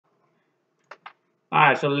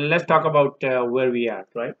right, so let's talk about where we are,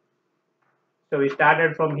 right? So we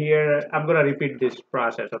started from here. I'm gonna repeat this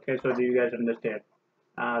process, okay? So do you guys understand?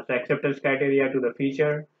 So acceptance criteria to the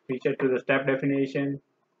feature to the step definition,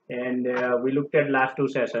 and we looked at last two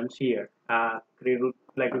sessions here.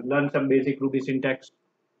 Like we learned some basic Ruby syntax,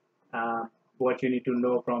 uh, what you need to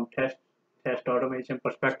know from test automation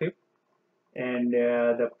perspective, and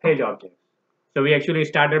the page objects. So we actually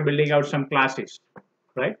started building out some classes,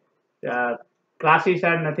 right? Uh, Classes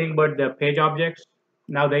are nothing but the page objects.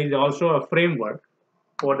 Now there is also a framework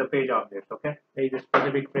for the page objects. Okay, there is a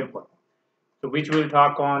specific framework, so which we'll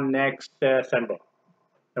talk on next Sunday.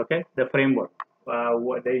 Okay, the framework.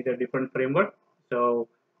 There is a different framework, so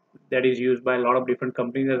that is used by a lot of different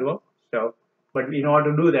companies as well. So, but in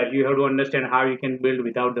order to do that, you have to understand how you can build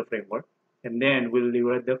without the framework, and then we'll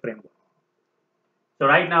leverage the framework. So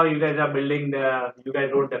right now you guys are building you guys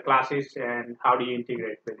wrote the classes and how do you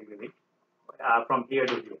integrate basically from here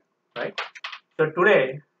to here, right? So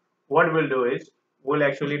today, what we'll do is we'll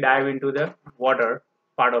actually dive into the water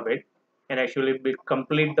part of it and actually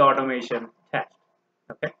complete the automation test.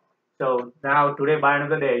 Okay. So now today by end of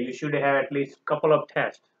the day, you should have at least a couple of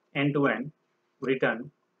tests end to end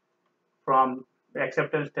written from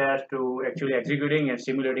acceptance test to actually executing and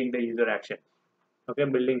simulating the user action. Okay,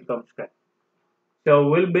 building from scratch. So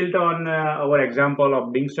we'll build on our example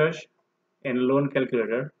of Bing search and loan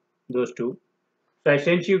calculator, those two. So I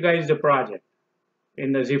sent you guys the project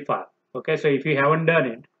in the zip file. Okay, so if you haven't done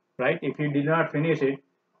it, right, if you did not finish it,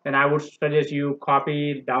 then I would suggest you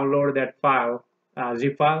copy, download that file,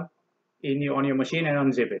 zip file on your machine and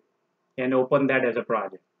unzip it and open that as a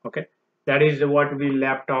project. Okay, that is what we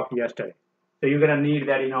left off yesterday. So you're gonna need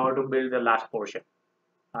that in order to build the last portion.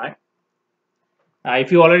 All right.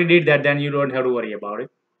 If you already did that, then you don't have to worry about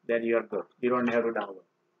it. Then you are good. You don't have to download.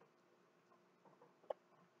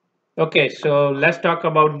 Okay, so let's talk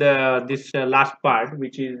about the this last part,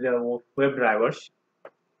 which is the web drivers,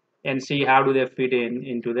 and see how do they fit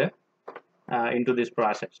into this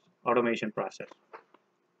process, automation process.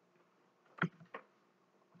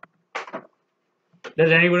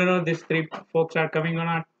 Does anybody know these three folks are coming or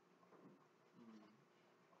not?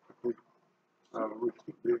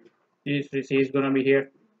 She's gonna be here.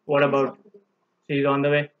 What about she's on the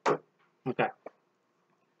way? Okay.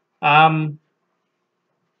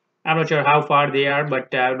 I'm not sure how far they are,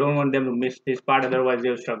 but I don't want them to miss this part. Otherwise,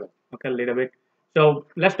 they'll struggle. Okay, a little bit. So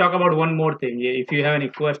let's talk about one more thing. If you have any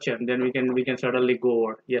question, then we can certainly go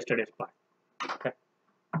over yesterday's part. Okay.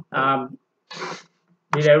 Um,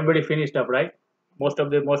 did everybody finished up, right? Most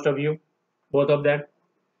of you, both of them.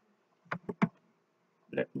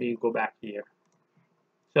 Let me go back here.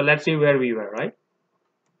 So let's see where we were, right?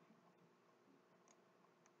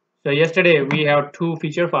 So yesterday we have two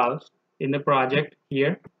feature files in the project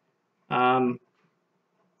here. Um,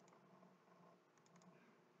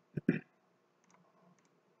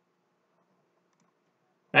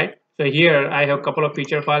 right. So here I have a couple of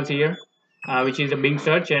feature files here, which is the Bing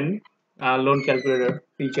search and loan calculator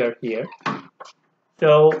feature here.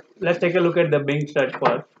 So let's take a look at the Bing search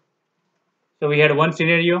first. So we had one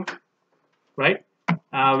scenario, right?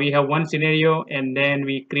 We have one scenario, and then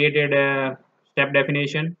we created a step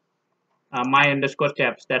definition, my underscore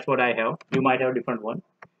steps. That's what I have. You might have a different one.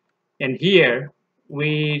 And here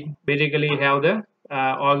we basically have the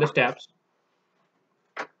all the steps.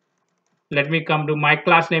 Let me come to my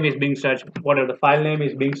class name is Bing search. Whatever the file name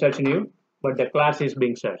is Bing search new, but the class is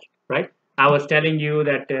Bing search, right? I was telling you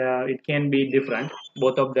that it can be different.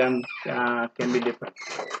 Both of them can be different.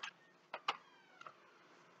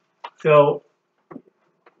 So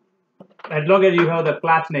as long as you have the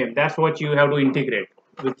class name, that's what you have to integrate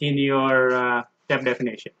within your step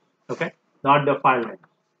definition. Okay, not the file name.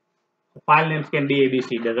 The file names can be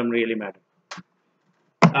ABC, doesn't really matter.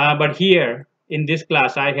 But here in this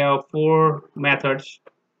class, I have 4 methods.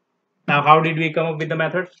 Now, how did we come up with the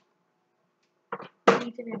methods?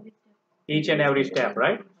 Each and every step,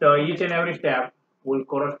 right? So each and every step will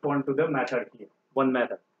correspond to the method here, one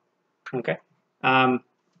method. Okay.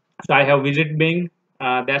 So I have visit Bing.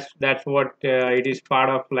 That's what it is part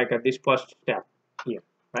of, like this first step here,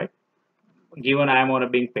 right? Given I am on a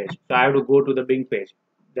Bing page, so I have to go to the Bing page.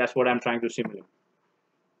 That's what I'm trying to simulate.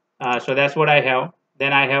 So that's what I have.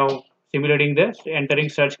 Then I have simulating this, entering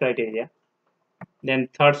search criteria. Then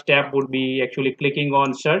third step would be actually clicking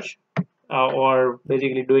on search or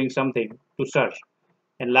basically doing something to search.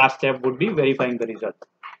 And last step would be verifying the result.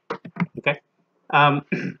 Okay. So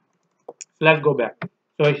let's go back.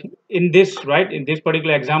 So in this, right, in this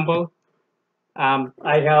particular example,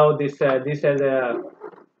 I have this as a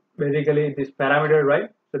basically this parameter, right?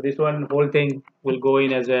 So this one whole thing will go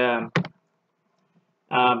in as a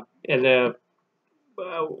as a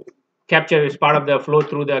capture is part of the flow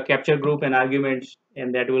through the capture group and arguments,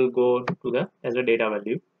 and that will go to the as a data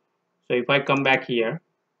value. So if I come back here,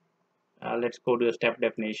 let's go to the step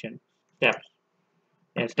definition, steps,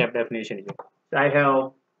 and step definition here. So I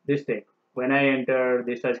have this thing. When I enter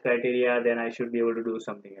this search criteria, then I should be able to do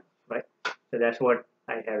something else, right? So that's what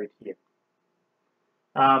I have it here.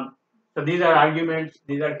 So these are arguments,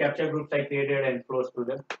 these are capture groups I created and flows through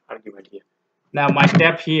the argument here. Now my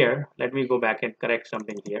step here, let me go back and correct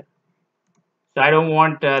something here. So I don't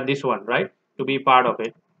want this one, right, to be part of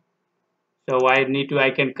it. So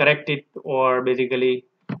I can correct it, or basically,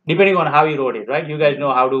 depending on how you wrote it, right? You guys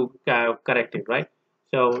know how to correct it, right?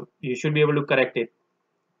 So you should be able to correct it.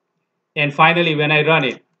 And finally, when I run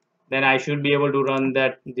it, then I should be able to run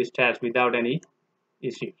this task without any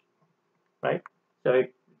issues, right? So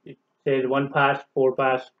it says 1 pass, 4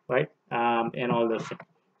 pass, right? And all those things.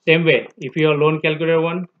 Same way, if your loan calculator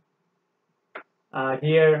one,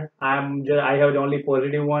 here I have the only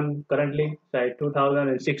positive one currently, so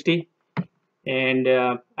 2060, and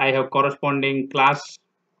I have corresponding class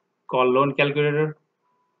called loan calculator.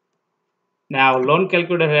 Now loan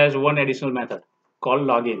calculator has one additional method called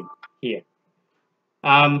login here.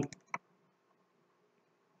 So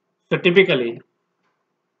typically,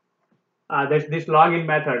 this login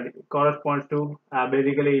method corresponds to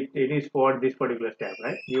basically it is for this particular step,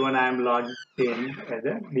 right? Even I am logged in as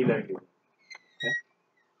a dealer user.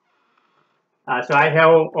 Okay. So I have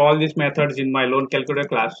all these methods in my loan calculator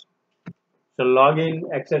class. So login,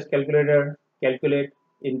 access calculator, calculate,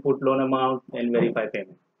 input loan amount, and verify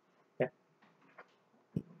payment. Okay.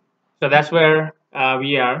 So that's where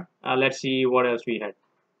we are. Let's see what else we had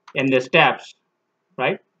in the steps,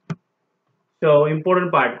 right? So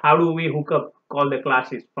important part, how do we hook up call the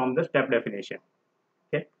classes from the step definition?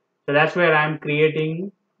 Okay, so that's where I'm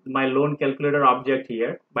creating my loan calculator object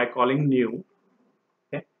here by calling new.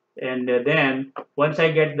 Okay, and then once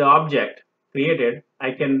I get the object created,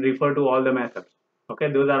 I can refer to all the methods.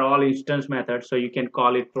 Okay, those are all instance methods, so you can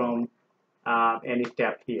call it from any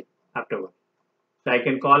step here afterwards. So I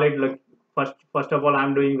can call it like first of all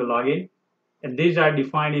I'm doing the login, and these are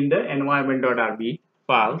defined in the environment.rb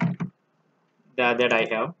file that I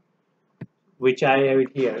have, which I have it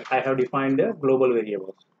here. I have defined the global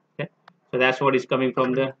variables. Okay, so that's what is coming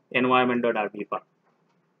from the environment.rb file.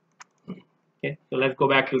 Okay, so let's go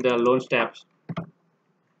back to the loan steps.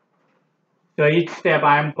 So each step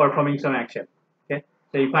I am performing some action. Okay,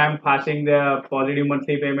 so if I am passing the positive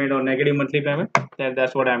monthly payment or negative monthly payment, then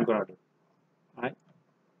that's what I'm gonna do. All right,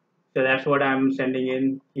 so that's what I'm sending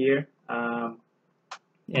in here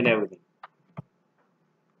and everything.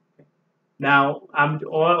 Now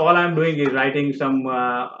all I'm doing is writing some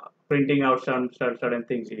printing out some certain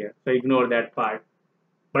things here. So ignore that part.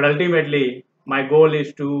 But ultimately, my goal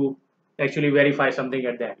is to actually verify something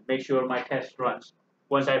at the end. Make sure my test runs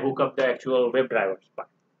once I hook up the actual WebDrivers part.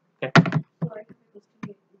 Okay. So I have a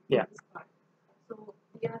question Yeah. this part. So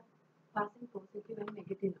we are passing positive and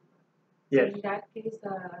negative number. Yes. So in that case,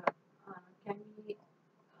 can we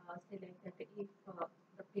select that if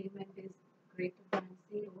the payment is greater than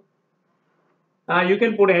 0? You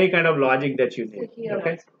can put any kind of logic that you need. So here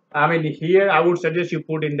Okay. also. I mean, here I would suggest you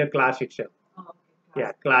put in the class itself. Oh, okay.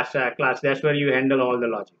 Yeah, class. That's where you handle all the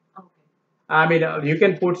logic. Okay. I mean, you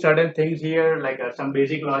can put certain things here, like some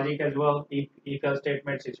basic logic as well. If else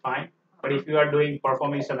statements is fine. But if you are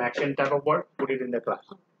performing some action type of work, put it in the class.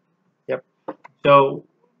 Yep. So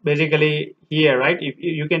basically here, right? If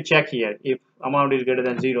you can check here, if amount is greater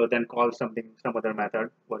than 0, then call some other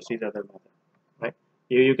method versus other method, right?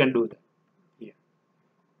 You can do that here.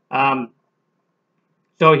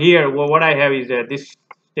 So here, what I have is this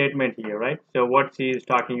statement here, right? So what she is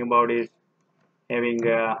talking about is having,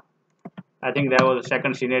 I think that was the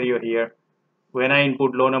second scenario here, when I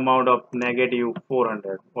input loan amount of negative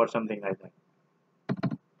 400 or something like that,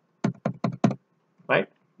 right?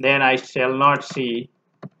 Then I shall not see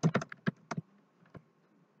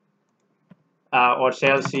or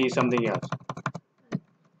shall see something else.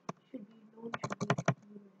 Should be known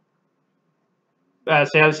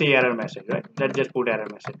Shall see error message, right? Let's just put error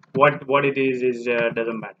message. What it is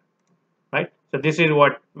doesn't matter, right? So this is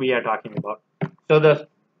what we are talking about. So the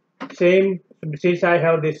same, since I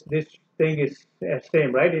have this thing is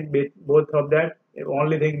same, right? Both of that,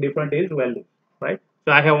 only thing different is value, right?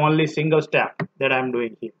 So I have only single step that I'm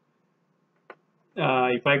doing here.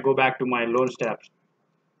 If I go back to my loan steps,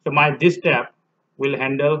 so this step will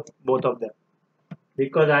handle both of them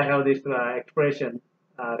because I have this expression,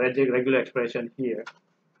 regular expression here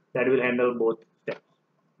that will handle both steps,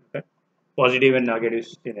 okay? Positive and negative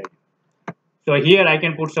scenario. So here I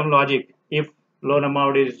can put some logic. If loan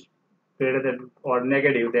amount is greater than or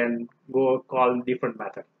negative, then go call different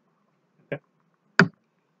method. Okay.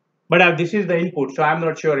 But this is the input, so I'm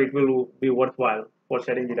not sure it will be worthwhile for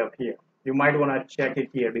setting it up here. You might want to check it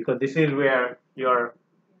here because this is where your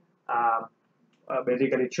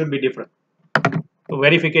basically it should be different. So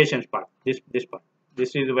verifications part, this part,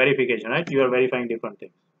 this is verification, right? You are verifying different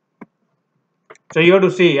things. So you have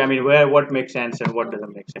to see, I mean, where what makes sense and what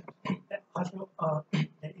doesn't make sense. Also, the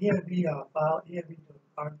EFB file,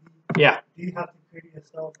 EFB.rb, Yeah, do you have to create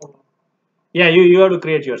yourself or yeah, you have to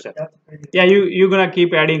create yourself. you have to create Yeah, you're gonna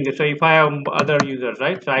keep adding. So if I have other users,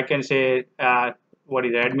 right? So I can say what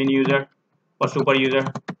is the admin user or super user,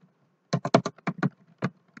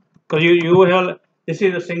 because you have this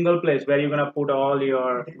is a single place where you're gonna put all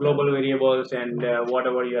your global variables and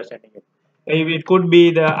whatever you are sending it. It could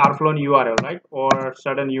be the rflown URL, right, or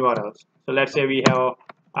certain URLs. So let's say we have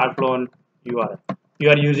rflown URL. You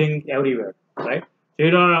are using everywhere, right? So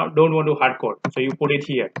you don't want to hard code. So you put it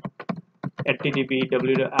here. HTTP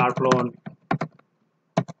rflown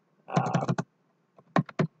uh,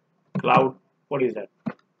 cloud. What is that?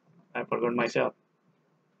 I forgot myself.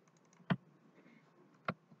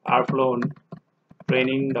 rflown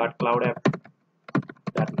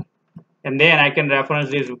training.cloudapp.net. And then I can reference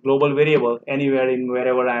this global variable anywhere in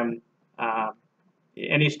wherever I'm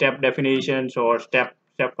any step definitions or step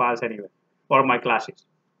files anywhere for my classes.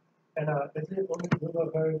 and is it only global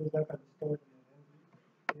variables that can be stored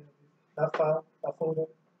in that file, that folder?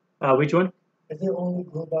 Which one? Is it only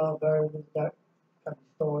global variables that can be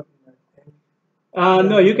stored in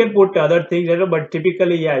No, you can put other things, but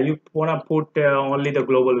typically, yeah, you want to put only the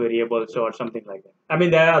global variables or something like that. I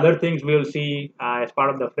mean, there are other things we'll see as part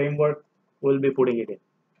of the framework. We'll be putting it in.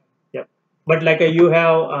 Yeah, but like you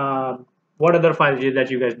have what other files that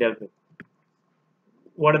you guys dealt with?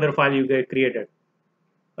 What other file you guys created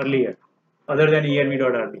earlier, other than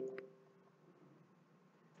env.rb?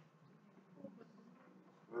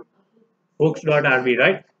 Hooks.rb,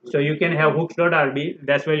 right? So you can have hooks.rb.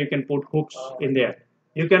 That's where you can put hooks in there.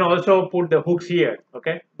 You can also put the hooks here,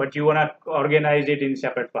 okay? But you want to organize it in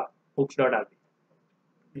separate file, hooks.rb.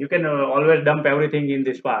 You can always dump everything in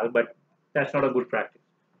this file, but that's not a good practice.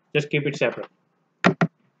 Just keep it separate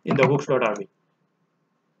in the hooks.rb.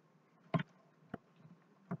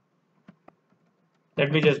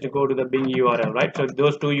 Let me just go to the Bing URL, right? So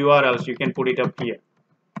those two URLs, you can put it up here.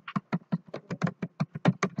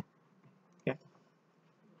 Okay.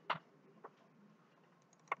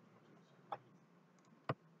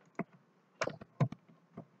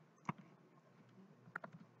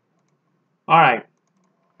 All right.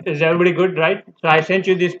 Is everybody good, right? So I sent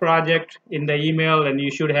you this project in the email, and you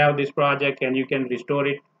should have this project, and you can restore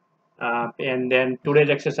it. And then today's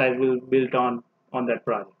exercise will build on that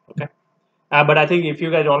project. Okay. But I think if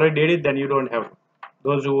you guys already did it, then you don't have to.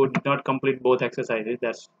 Those who did not complete both exercises,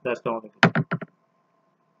 that's the only thing.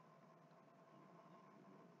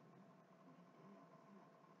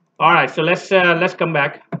 All right. So let's come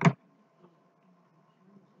back.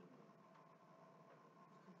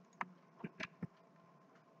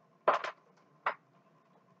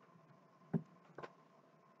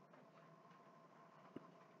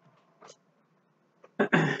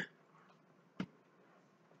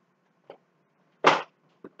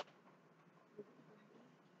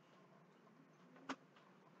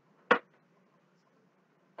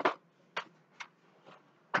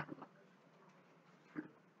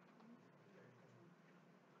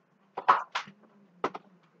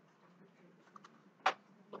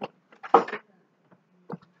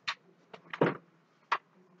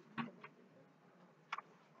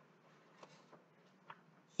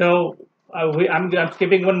 So I'm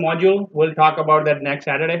skipping one module. We'll talk about that next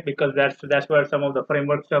Saturday because that's where some of the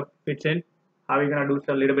framework stuff fits in. How we're gonna do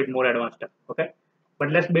a little bit more advanced stuff. Okay, but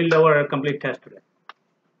let's build our complete test today.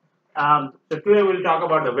 So today we'll talk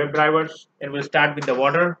about the web drivers, and we'll start with the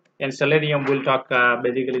water and Selenium. We'll talk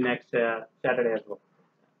basically next Saturday as well.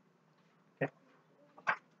 Okay,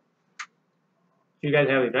 you guys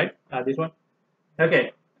have it right? This one.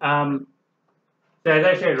 Okay. So as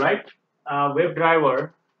I said, right, web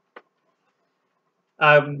driver.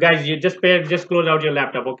 Guys, you just close out your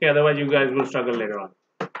laptop, okay? Otherwise, you guys will struggle later on.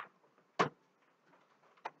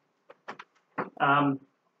 Um,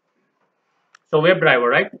 so web driver,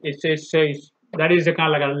 right? It's that is a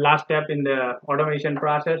kind of like a last step in the automation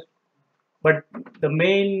process. But the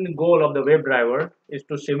main goal of the web driver is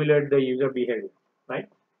to simulate the user behavior, right?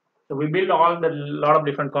 So we build all the lot of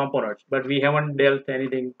different components, but we haven't dealt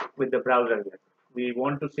anything with the browser yet. We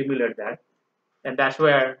want to simulate that, and that's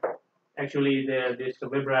where actually these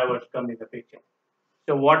web drivers come in the picture.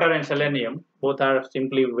 So Water and Selenium both are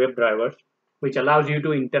simply web drivers. which allows you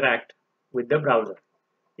to interact with the browser.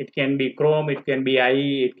 It can be Chrome, it can be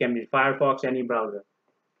IE, it can be Firefox, any browser.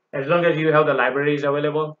 As long as you have the libraries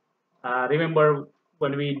available. Remember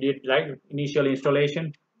when we did initial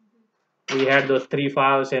installation, we had those 3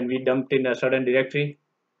 files and we dumped in a certain directory,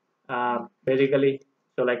 basically.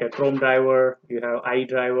 So like a Chrome driver, you have IE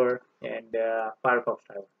driver, and Firefox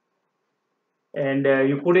driver. And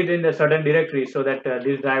you put it in a certain directory so that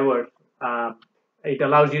this driver, it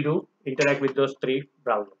allows you to interact with those 3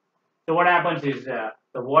 browsers. So what happens is the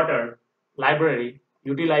Water library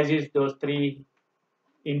utilizes those 3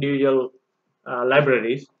 individual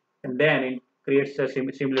libraries, and then it creates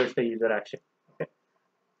simulates the user action. Okay.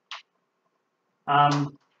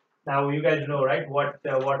 Now you guys know, right, what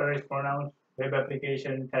Water is pronounced? Web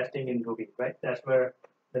application testing in Ruby, right? That's where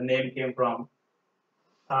the name came from.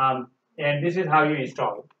 And this is how you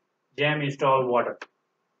install. Gem install Water.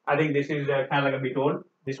 I think this is kind of like a bit old.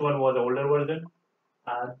 This one was an older version.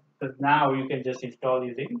 So now you can just install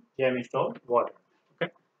using gem install Water.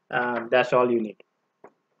 Okay, that's all you need.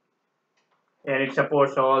 And it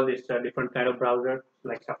supports all these different kind of browsers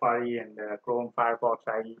like Safari and Chrome, Firefox,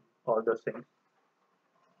 IE, all those things.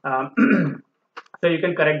 So you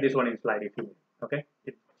can correct this one in slide if you need. Okay,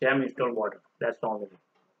 it's gem install Water. That's the only thing.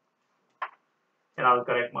 And I'll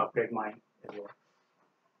update mine as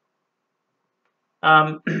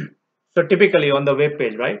well. So typically on the web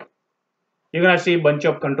page, right, you're gonna see a bunch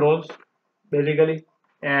of controls basically,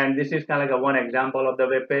 and this is kind of like one example of the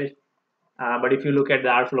web page. But if you look at the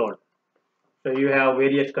RFlow, so you have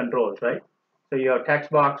various controls, right? So you have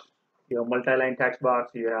text box, you have multi-line text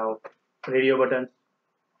box, you have radio buttons,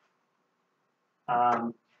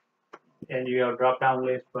 and you have drop-down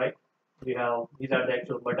list, right? You have, these are the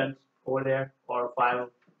actual buttons over there, or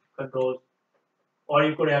file controls, or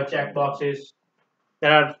you could have check boxes.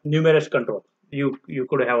 There are numerous controls you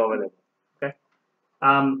could have available. Okay.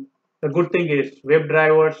 The good thing is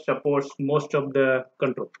WebDriver supports most of the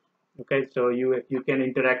controls. Okay, so you can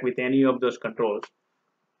interact with any of those controls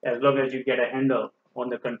as long as you get a handle on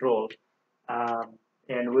the control,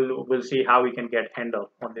 and we'll see how we can get handle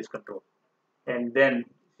on this control, and then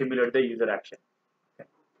simulate the user action. Okay.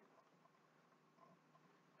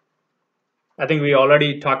 I think we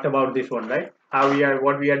already talked about this one, right?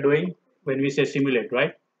 What we are doing when we say simulate,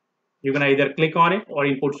 right? You're gonna either click on it or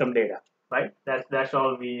input some data, right? That's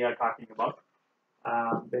all we are talking about,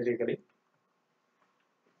 basically.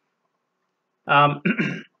 Now,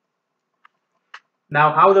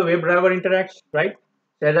 how the WebDriver interacts, right?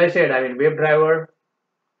 So as I said, I mean, WebDriver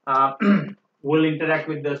will interact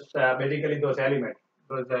with this basically those elements,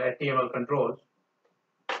 those HTML controls,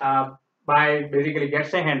 by basically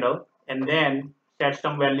gets a handle and then set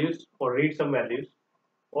some values or read some values,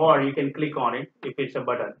 or you can click on it if it's a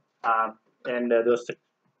button, and those things.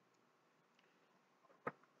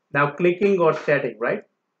 Now, clicking or setting, right?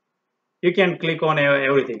 You can click on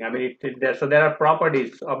everything. I mean, so there are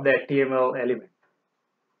properties of the HTML element,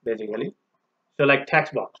 basically. So like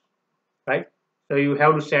text box, right? So you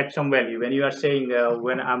have to set some value when you are saying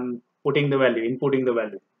when I'm putting the value, inputting the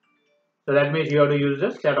value. So that means you have to use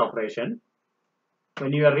the set operation.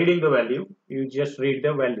 When you are reading the value, you just read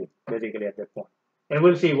the value basically at that point, and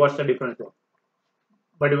we'll see what's the difference there.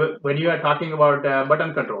 But when you are talking about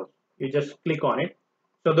button controls, you just click on it.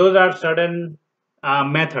 So those are certain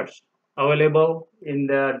methods available in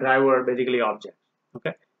the driver basically objects.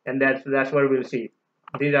 Okay, and that's what we'll see.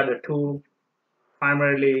 These are the 2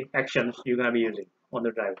 primarily actions you're gonna be using on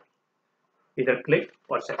the driver, either click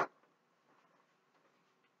or set.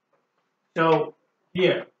 So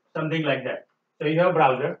here, something like that. So you have a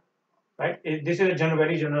browser, right? This is a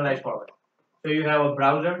very generalized format. So you have a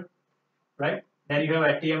browser, right? Then you have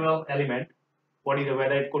HTML element. What is it?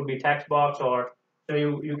 Whether it could be text box, or so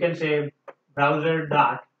you can say browser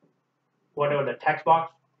dot whatever the text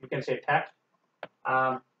box. You can say text,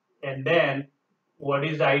 and then what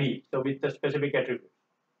is the ID? So with the specific attribute.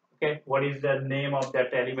 Okay, what is the name of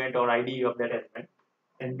that element or ID of that element,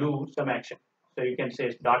 and do some action. So you can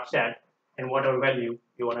say dot set and whatever value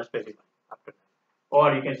you want to specify after that,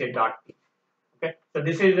 or you can say dot p. Okay, so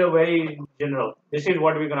this is a very general. This is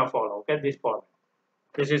what we're gonna follow. Okay, this format.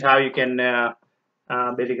 This is how you can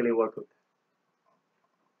basically work with.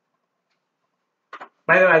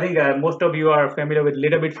 By the way, I think most of you are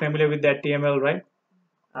little bit familiar with the HTML, right?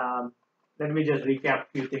 Let me just recap a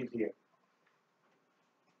few things here.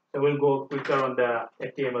 So we'll go quicker on the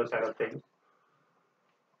HTML side of things.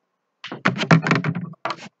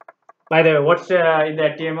 By the way, what's in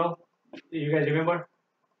the HTML? You guys remember?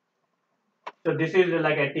 So this is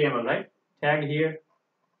like HTML, right? Tag here.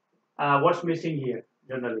 What's missing here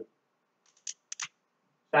generally?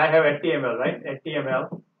 So I have HTML, right?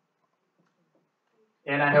 HTML,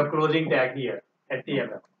 and I have closing tag here,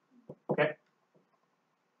 HTML. Okay.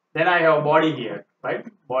 Then I have body here, right?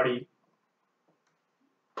 Body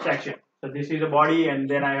section. So this is a body, and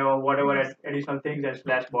then I have whatever additional things as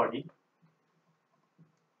slash body.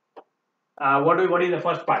 What is the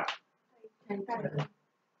first part?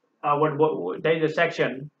 What there is a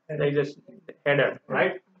section, there is a header,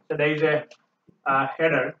 right? So there is a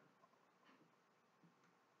header,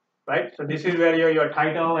 right? So this is where your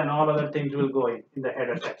title and all other things will go in the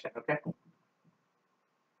header section, okay?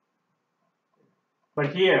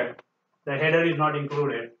 But here, the header is not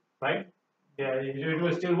included, right? Yeah, it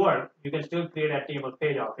will still work. You can still create a table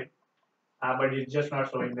page of it, but it's just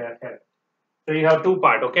not showing that header. So you have two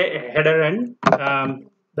part, okay? A header and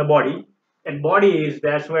the body. And body is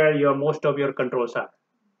that's where your most of your controls are.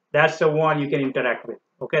 That's the one you can interact with,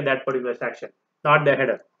 okay? That particular section, not the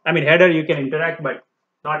header. I mean, header you can interact, but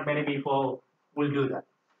not many people will do that.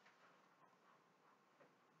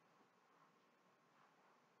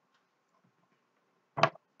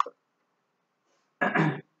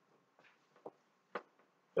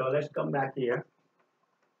 So let's come back here.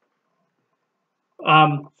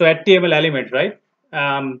 So HTML element, right?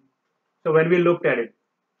 So when we looked at it,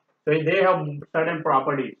 so they have certain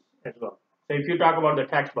properties as well. So if you talk about the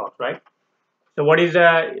text box, right? So what is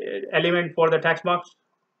the element for the text box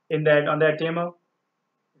in that on the HTML?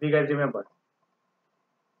 Do you guys remember?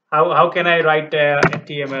 How can I write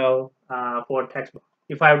HTML for text box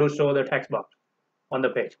if I have to show the text box on the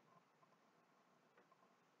page?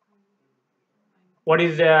 What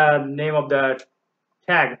is the name of the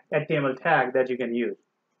tag, HTML tag that you can use?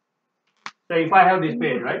 So if I have this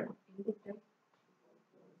page, right?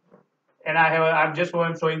 And I'm just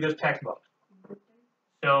showing this text box.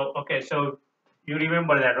 So okay, so you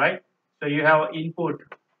remember that, right? So you have input,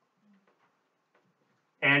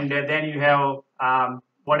 and then you have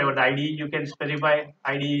whatever the ID you can specify.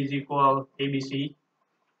 ID is equal ABC,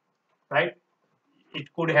 right?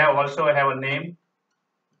 It could have also have a name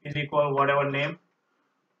is equal whatever name.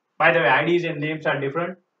 By the way, IDs and names are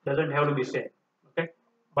different. Doesn't have to be same. Okay,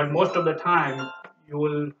 but most of the time you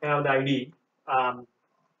will have the ID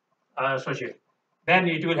associated. Then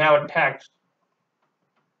it will have a text.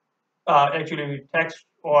 Actually, text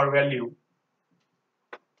or value.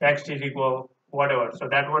 Text is equal whatever. So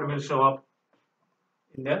that word will show up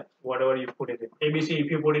in the whatever you put it in. ABC.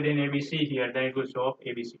 If you put it in ABC here, then it will show up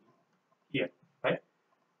ABC here, right?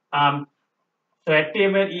 So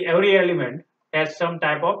HTML, every element has some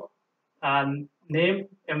type of name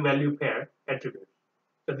and value pair attribute.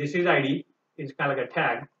 So this is ID, it's kind of like a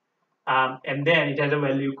tag, and then it has a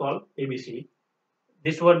value called ABC.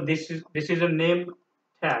 This is a name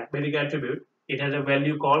tag, basic attribute. It has a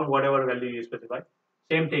value called whatever value you specify.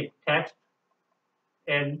 Same thing, text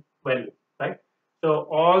and value, right? So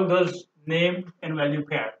all those name and value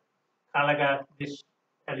pair are like this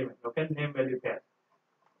element, okay? Name value pair.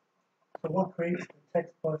 So what creates the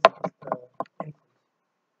text box as the input?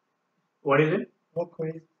 What is it? What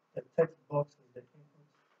creates the text box as the input?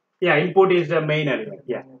 Yeah, input is the main element.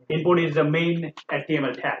 Yeah, input is the main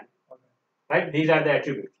HTML tag. Okay. Right? These are the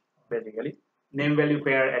attributes basically. Name value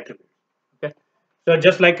pair attributes. Okay. So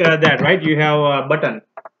just like that, right? You have a button.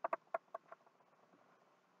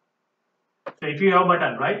 So if you have a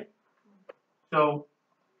button, right? So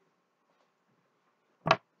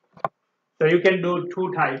you can do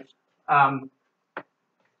two types.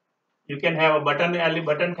 You can have a button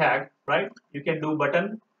tag, right? You can do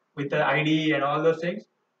button with the ID and all those things,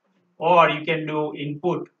 or you can do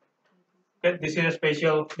input. Okay? This is a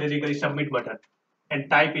special basically submit button, and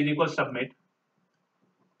type is equal submit.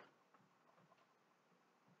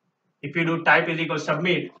 If you do type is equal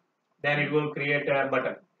submit, then it will create a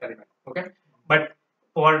button element. Okay, but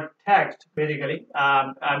for text, basically,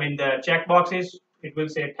 I mean the checkboxes, it will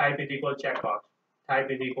say type is equal checkbox, type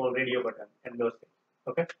is equal radio button, and those things.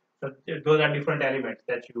 Okay, so those are different elements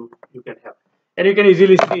that you can have, and you can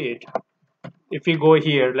easily see it. If we go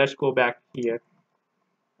here, let's go back here,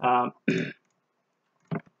 and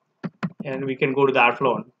we can go to the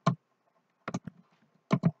rflown.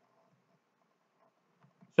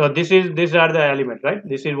 So these are the elements, right?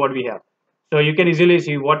 This is what we have. So you can easily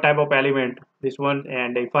see what type of element this one,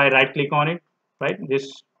 and if I right click on it, right,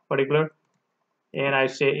 this particular, and I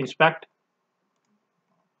say inspect,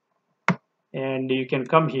 and you can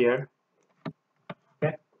come here.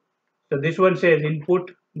 Okay, so this one says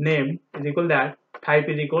input name is equal that, type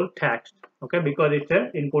is equal text. Okay, because it's a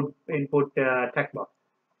input text box.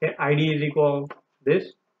 Okay, ID is equal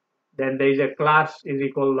this, then there is a class is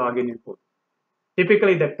equal login input.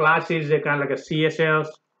 Typically the class is a kind of like a CSS.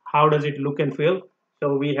 How does it look and feel?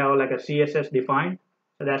 So we have like a CSS defined.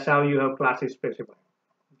 So that's how you have classes specified.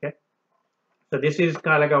 Okay. So this is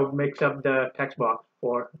kind of like a mix up the text box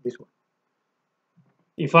for this one.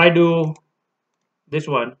 If I do this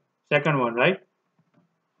one, second one, right?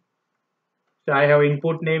 So I have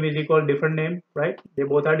input name is equal different name, right? They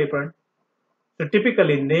both are different. So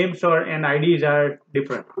typically names or and IDs are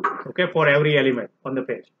different, okay, for every element on the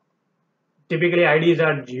page. Typically IDs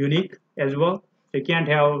are unique as well. So you can't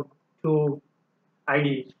have two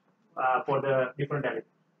IDs for the different elements.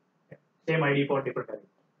 Same ID for different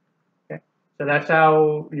elements. Okay. So that's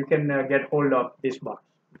how you can get hold of this box.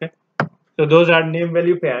 Okay. So those are name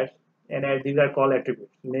value pairs, and these are called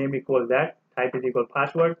attributes. Name equals that, type is equal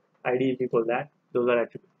password, ID is equal that. Those are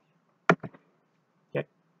attributes. Okay.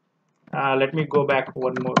 Let me go back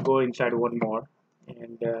one more, go inside one more,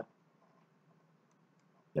 and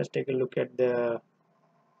let's take a look at the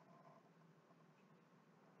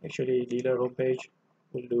actually dealer homepage.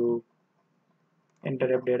 We'll do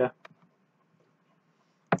enter app data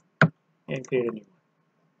and create a new one.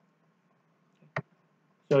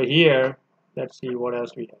 So here, let's see what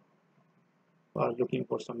else we have. I was looking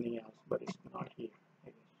for something else, but it's not here.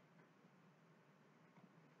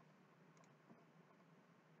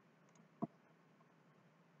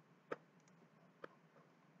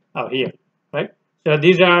 Oh, here, right? So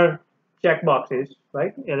these are checkboxes,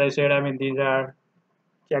 right? As I said, I mean, these are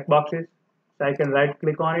checkboxes. So I can right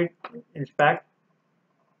click on it, inspect.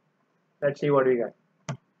 Let's see what we got.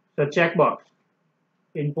 So checkbox,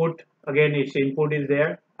 input, again, its input is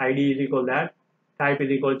there. ID is equal that, type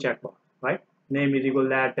is equal checkbox, right? Name is equal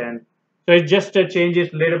that, and so it just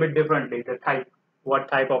changes a little bit differently, the type, what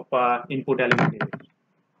type of input element it is.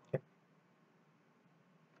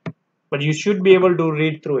 But you should be able to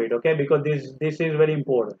read through it, okay, because this is very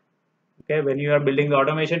important. Okay, when you are building the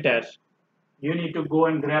automation test, you need to go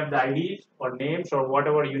and grab the IDs or names or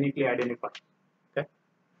whatever uniquely identified. Okay.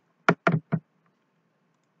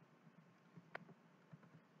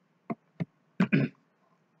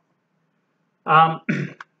 um,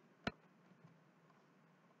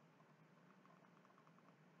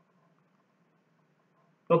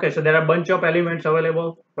 okay, so there are a bunch of elements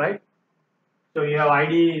available, right? So you have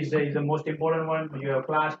ID is the most important one. You have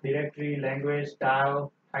class, directory, language,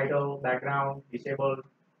 style, title, background, disabled,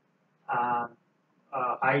 uh,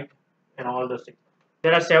 height, and all those things.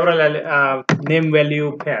 There are several name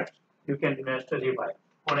value pairs you can specify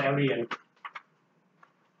for every element.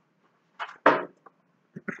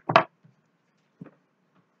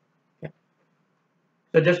 Okay.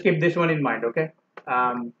 So just keep this one in mind, okay?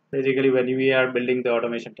 Basically, when we are building the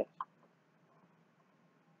automation test.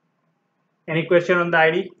 Any question on the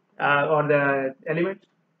ID or the elements?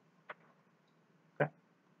 Okay.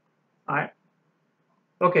 All right.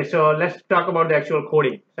 Okay, so let's talk about the actual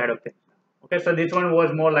coding side of things. Okay, so this one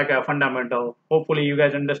was more like a fundamental. Hopefully, you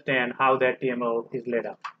guys understand how the HTML is laid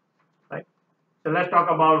out, right? So let's talk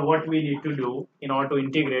about what we need to do in order to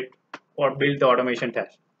integrate or build the automation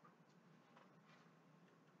test.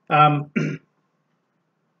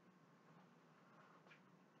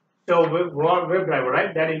 So WebDriver,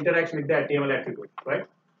 right? That interacts with the HTML attribute, right?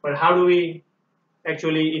 But how do we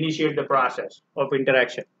actually initiate the process of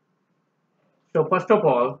interaction? So first of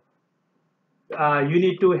all, you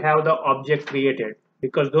need to have the object created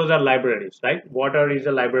because those are libraries, right? Water is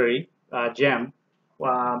a library, gem,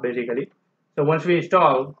 basically. So once we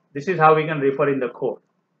install, this is how we can refer in the code.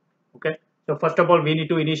 Okay. So first of all, we need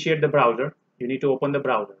to initiate the browser. You need to open the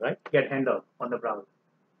browser, right? Get handle on the browser.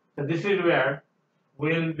 So this is where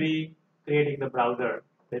we'll be creating the browser,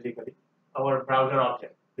 basically, our browser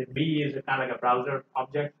object. The B is kind of like a browser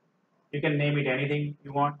object. You can name it anything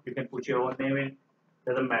you want. You can put your own name in.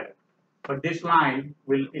 Doesn't matter. But this line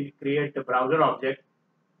will create the browser object,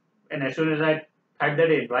 and as soon as I type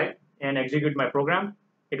that in, right, and execute my program,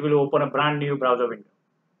 it will open a brand new browser window.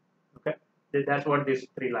 Okay, that's what these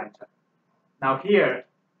three lines are. Now here,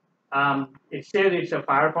 it says it's a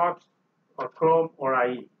Firefox or Chrome or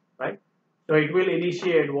IE, right? So it will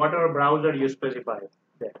initiate whatever browser you specify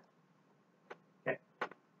there. Okay.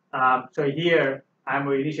 So here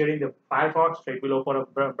I'm initiating the Firefox, so it will open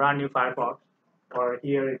a brand new Firefox, or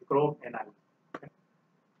here it's Chrome and IE. Okay.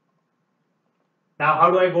 Now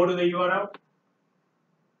how do I go to the URL?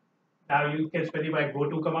 Now you can specify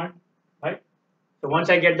go-to command, right? So once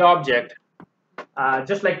I get the object,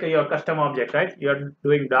 just like your custom object, right? You're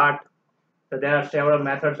doing dot. So there are several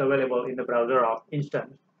methods available in the browser of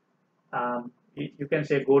instance. You can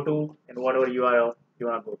say go to and whatever URL you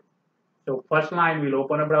want to go to. So first line will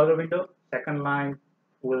open a browser window. Second line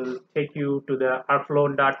will take you to the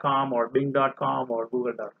Airflow.com or Bing.com or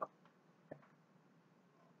Google.com.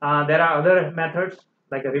 There are other methods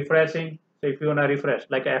like a refreshing. So if you want to refresh,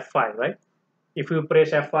 like F5, right? If you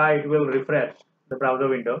press F5, it will refresh the browser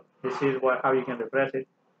window. This is how you can refresh it.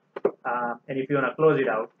 And if you want to close it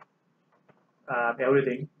out,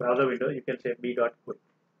 everything, browser window, you can say b.quick.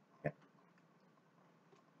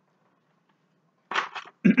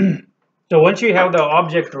 Okay. So once you have the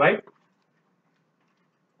object, right,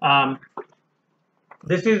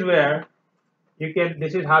 this is where you can,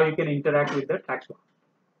 this is how you can interact with the text box.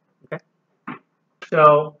 Okay.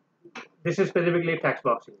 So this is specifically text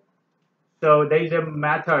box here. So there is a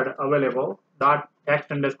method available dot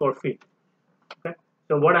text underscore field. Okay.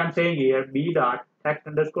 So what I'm saying here, b dot text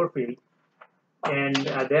underscore field, and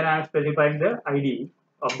then I'm specifying the ID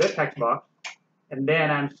of the text box, and then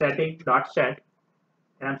I'm setting dot set,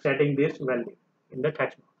 and I'm setting this value in the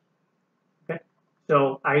text box. Okay.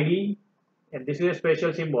 So ID, and this is a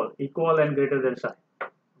special symbol, equal and greater than sign.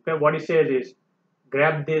 Okay. What it says is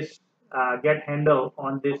grab this, get handle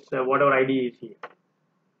on this whatever ID is here.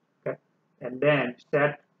 Okay. And then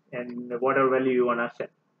set and whatever value you wanna set.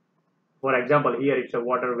 For example, here it's a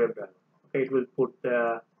water web value. Okay, it will put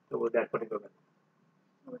that particular value.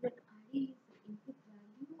 So that ID is the input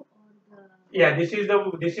value or the. Yeah, this is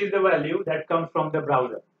the value that comes from the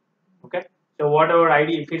browser. Okay, so whatever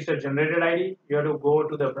ID, if it's a generated ID, you have to go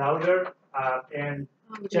to the browser and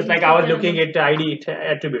just like I was looking at the ID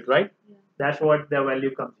attribute, right? Yeah. That's what the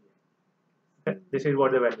value comes here. Okay, this is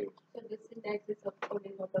what the value is. So this syntax is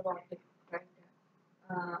according to the object, right?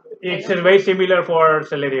 It's very similar for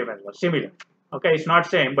Celery as well. Similar. Okay, it's not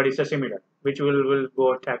same, but it's a similar, which will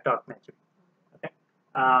go talk naturally. Okay,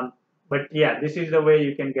 but yeah, this is the way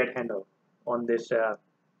you can get handle on this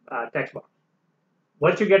text box.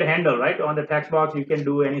 Once you get handle right on the text box, you can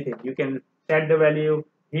do anything. You can set the value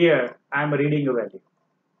here. I'm reading a value.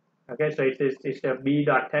 Okay, so it's a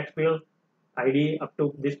b.text field ID up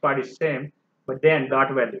to this part is same, but then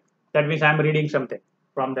dot value. That means I'm reading something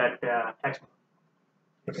from that text box.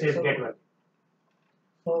 It says get value.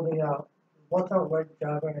 So the what are web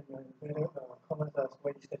Java and comments as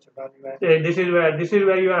where you set your value at? This is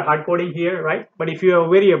where you are hard coding here, right? But if you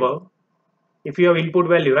have variable, if you have input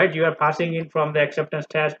value, right, you are passing in from the acceptance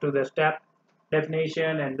test to the step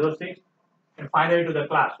definition and those things, and finally to the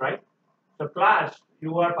class, right? So class,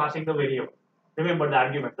 you are passing the variable. Remember the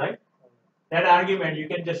argument, right? That argument you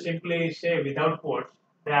can just simply say without quotes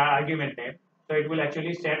the argument name. So it will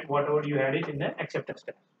actually set whatever you had it in the acceptance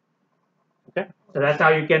test. Okay, so that's how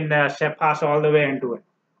you can pass all the way into it,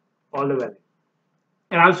 all the value.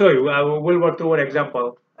 And I'll show you. We'll work through an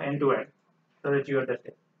example end to end so that you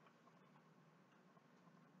understand.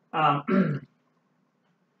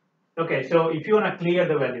 Okay, so if you want to clear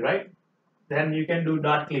the value, right, then you can do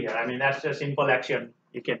dot clear. I mean, that's a simple action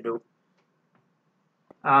you can do.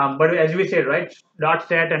 But as we said, right, dot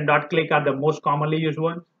set and dot click are the most commonly used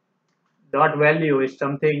ones. Dot value is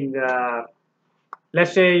something.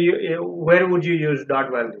 Let's say where would you use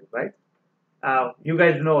dot value, right? You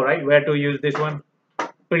guys know, right, where to use this one.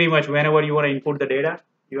 Pretty much whenever you want to input the data,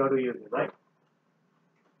 you have to use it, right?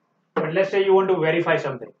 But let's say you want to verify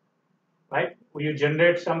something, right? You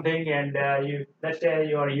generate something and let's say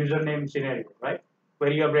your username scenario, right?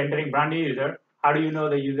 Where you are entering brand new user, how do you know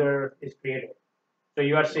the user is created? So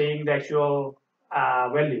you are saying the actual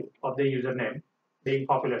value of the username being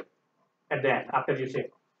popular at the end after you say.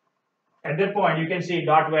 At that point, you can see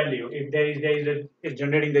dot value if is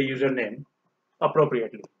generating the username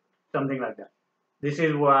appropriately, something like that. This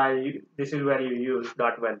is where you use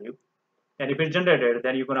dot value, and if it's generated,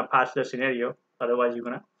 then you're gonna pass the scenario. Otherwise, you're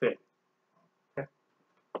gonna fail.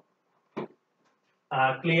 Okay.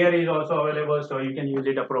 Clear is also available, so you can use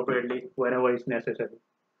it appropriately whenever it's necessary.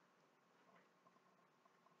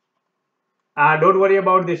 Don't worry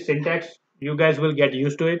about this syntax. You guys will get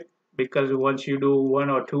used to it because once you do one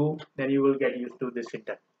or two, then you will get used to this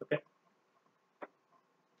syntax. Okay.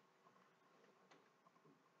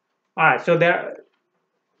 All right. So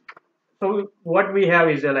so what we have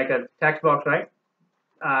is like a text box, right?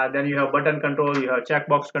 Then you have button control, you have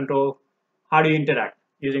checkbox control. How do you interact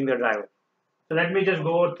using the driver? So let me just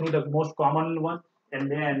go through the most common one, and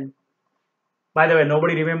then, by the way,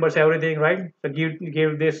 nobody remembers everything, right? So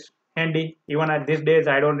give this handy. Even at these days,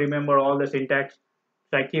 I don't remember all the syntax.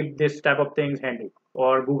 So I keep this type of things handy,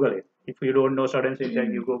 or Google it. If you don't know certain syntax,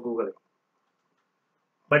 you go Google it.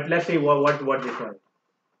 But let's see what this one is.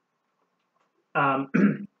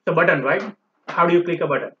 So button, right? How do you click a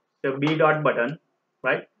button? So b dot button,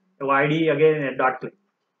 right? So ID again and dot click.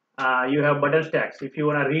 You have button text. If you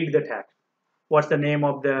want to read the text, what's the name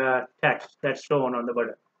of the text that's shown on the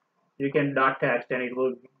button? You can dot text and it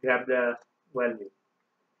will grab the value.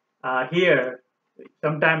 Here,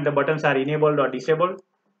 sometimes the buttons are enabled or disabled.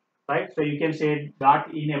 right? So you can say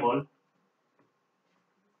dot enable.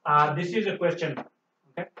 This is a question mark.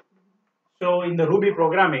 Okay. So in the Ruby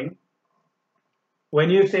programming, when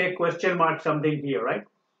you say question mark something here, right?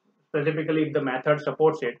 Specifically, if the method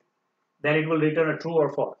supports it, then it will return a true or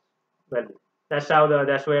false value. That's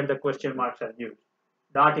where the question marks are used.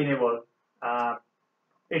 Dot enable. Uh,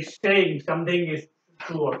 it's saying something is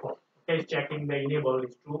true or false. Okay, it's checking the enable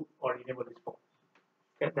is true or enable is false.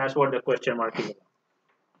 Okay, that's what the question mark is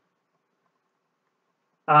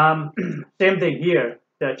about. Same thing here.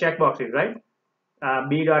 The checkboxes, right?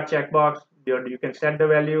 B dot checkbox. You can set the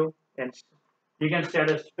value and you can set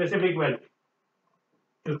a specific value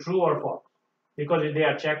to true or false because they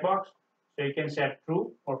are checkbox. So you can set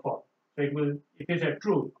true or false. So it will, if you set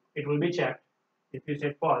true, it will be checked. If you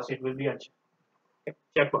set false, it will be unchecked. Okay,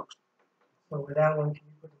 checkbox. So with that one, can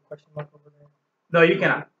you put the question mark over there? No, you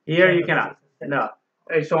cannot. Here you cannot. No,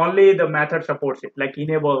 it's only the method supports it. Like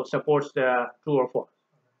enable supports the true or false.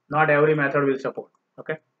 Not every method will support.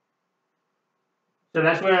 Okay. So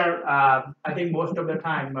that's where I think most of the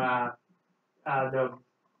time the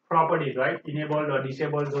properties, right, enabled or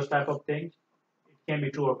disabled, those type of things, it can be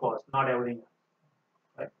true or false. Not everything.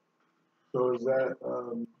 Right. So is that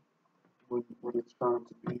when it's found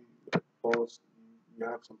to be false, you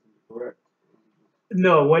have something to correct?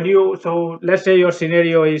 No, when you, so let's say your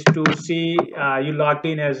scenario is to see you logged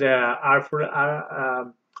in as a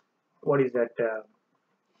what is that?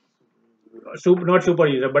 Not super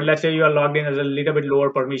user, but let's say you are logged in as a little bit lower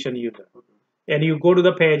permission user, and you go to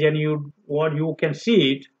the page and you can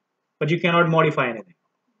see it, but you cannot modify anything,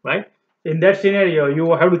 right? In that scenario,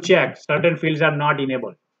 you have to check certain fields are not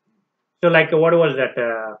enabled. So like what was that?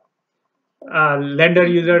 Lender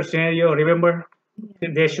user scenario, remember?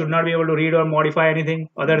 They should not be able to read or modify anything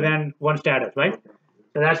other than one status, right?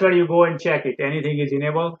 So that's where you go and check it. Anything is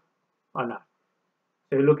enabled or not.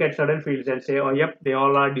 So you look at certain fields and say, oh, yep, they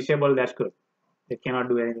all are disabled. That's good. They cannot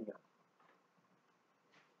do anything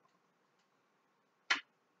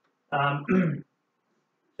else.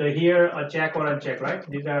 So here, a check or uncheck, right?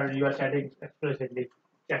 These are you are setting explicitly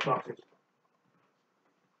checkboxes.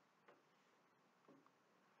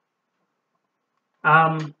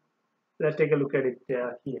 Let's take a look at it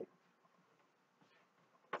here.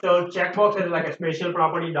 So checkbox is like a special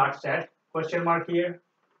property dot set question mark here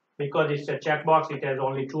because it's a checkbox. It has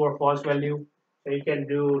only true or false value. So you can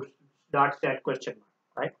do dot set question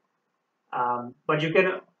mark, right? But you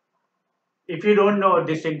can, if you don't know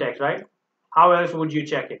this syntax, right? How else would you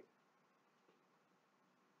check it?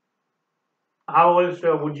 How else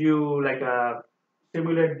would you like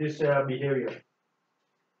simulate this behavior?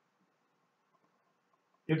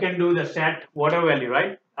 You can do the set whatever value,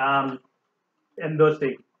 right? And those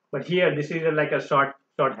things. But here, this is like a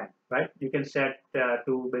shorthand, right? You can set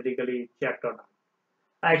to basically checked or not.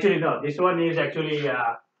 Actually, no. This one is actually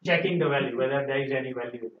checking the value, whether there is any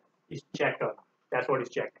value there. It's checked or not. That's what is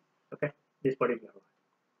checked. Okay, this particular one.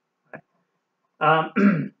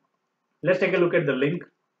 Right? Let's take a look at the link,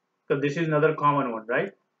 because this is another common one,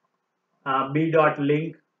 right?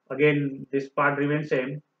 B.link, again, this part remains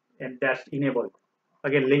same, and that's enabled.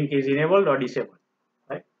 Again, link is enabled or disabled,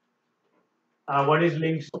 right? What is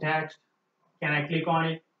links text? Can I click on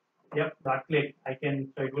it? Yep, dot click. I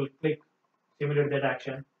can, so it will click, simulate that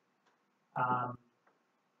action.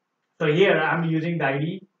 So here I'm using the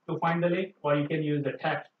ID to find the link, or you can use the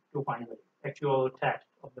text to find the link, actual text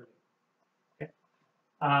of the link. Okay.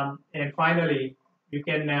 And finally, you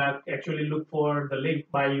can actually look for the link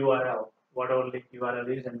by URL, whatever link URL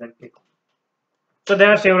is, and then click on it. So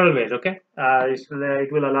there are several ways, okay?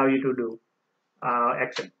 It will allow you to do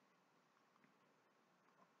action.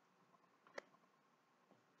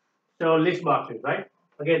 So list boxes, right?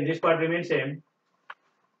 Again, this part remains same.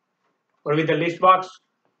 But with the list box,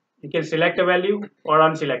 you can select a value or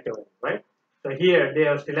unselect a value, right? So here they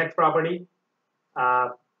have select property.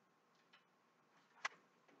 By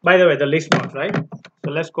the way, the list box, right?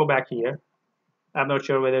 So let's go back here. I'm not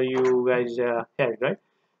sure whether you guys have it, right?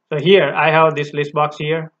 So here I have this list box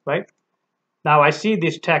here, right? Now I see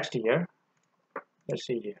this text here. Let's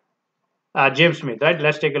see here. James Smith, right?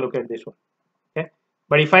 Let's take a look at this one. Okay.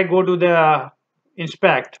 But if I go to the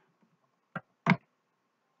inspect,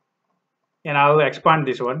 and I'll expand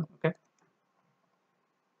this one, okay?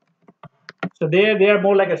 So they are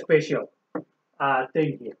more like a spatial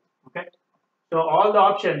thing here, okay? So all the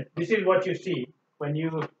options, this is what you see when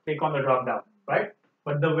you click on the drop down, right?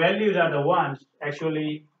 But the values are the ones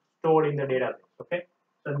actually stored in the database, okay?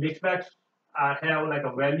 So these specs have like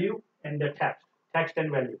a value and the text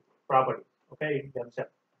and value property, okay, in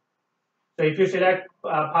themselves. So if you select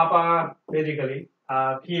Papa, basically,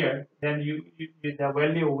 here, then the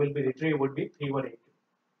value will be retrieved would be 3182.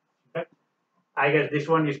 Okay? I guess this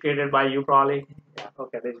one is created by you probably. Yeah,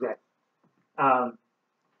 okay, this guy.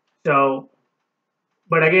 So,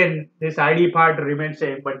 but again, this ID part remains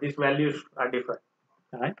same, but these values are different.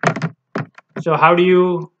 All right. So how do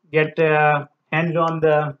you get hands on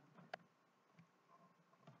the?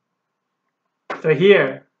 So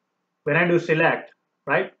here, when I do select,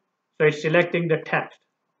 right? So it's selecting the text.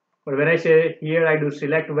 But when I say here I do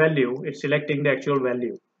select value, it's selecting the actual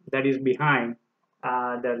value that is behind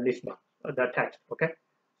the list box, the text. Okay.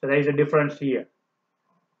 So there is a difference here.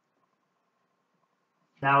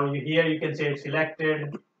 Now here you can say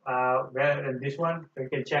selected where in this one, so you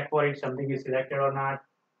can check for it something is selected or not.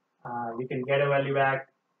 You can get a value back,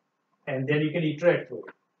 and then you can iterate through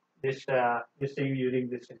it. This thing using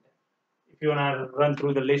this syntax. If you want to run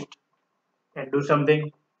through the list and do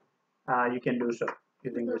something, you can do so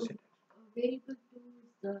using this syntax. Variable 2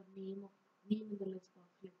 is the name in the list box,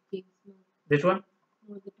 like James Smith. This one?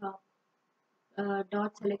 No, the top.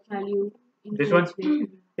 Dot select value. This one?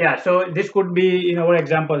 Yeah, so this could be in our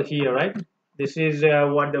example here, right? This is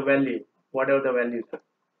what the value, whatever the values are.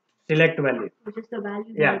 Select value. Which is the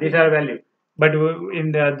value. Yeah, these are value. But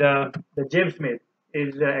in the James Smith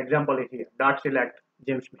is example is here. Dot select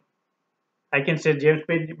James Smith. I can say James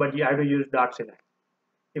Smith, but I have to use dot select.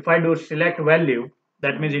 If I do select value,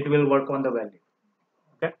 that means it will work on the value.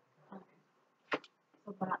 Okay.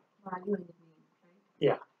 So value in the name, right?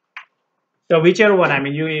 Yeah. So whichever one, I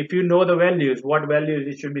mean, if you know the values, what values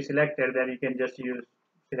it should be selected, then you can just use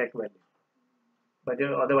select value. But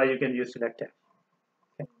otherwise, you can use select text.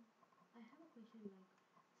 I have a question.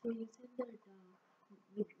 So you said that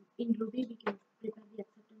in Ruby we can prepare the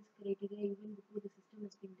acceptance criteria even before the system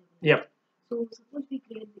has been developed. Yep. So suppose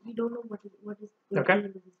we don't know what is going Okay. on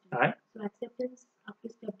in the system. All right. So acceptance up to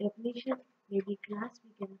step definition, maybe class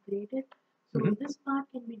we can create it. So this part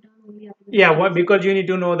can be done only after the Yeah, because you need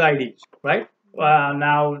to know the IDs, right?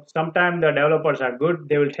 Now, sometimes the developers are good.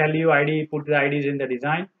 They will tell you ID, put the IDs in the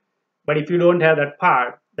design. But if you don't have that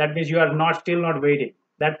part, that means you are still not waiting.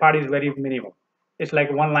 That part is very minimal. It's like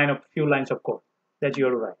few lines of code that you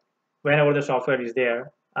have to write. Whenever the software is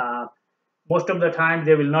there, most of the time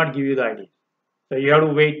they will not give you the IDs. So you have to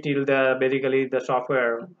wait till basically the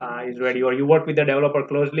software is ready, or you work with the developer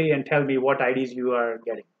closely and tell me what IDs you are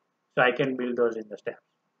getting, so I can build those in the steps.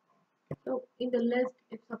 So in the list,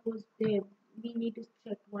 if suppose we need to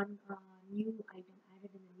check one new item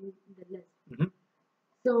added in the list.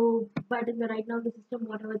 So, but in the right now the system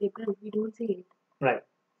whatever they build, we don't see it. Right.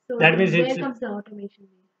 So That means where comes the automation?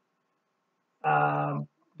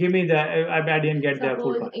 Give me I didn't get the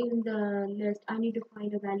full Suppose part. in the list I need to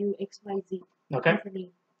find a value XYZ. Okay. As a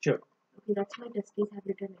name. Sure. Okay, that's my test case. I've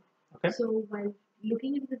written it. Okay. So while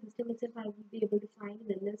looking into the system itself, I will be able to find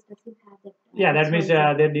the list doesn't have that. Yeah, that means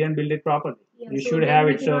they didn't build it properly. Yeah, you so should have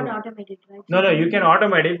we it. cannot So automate it, right? no, you can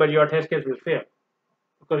automate it, but your test case will fail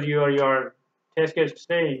because your test case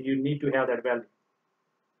saying you need to have that value.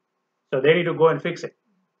 So they need to go and fix it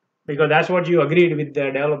because that's what you agreed with the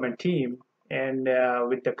development team and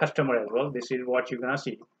with the customer as well. This is what you're gonna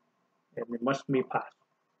see, and it must be passed.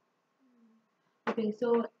 Okay,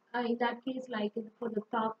 so in that case, like for the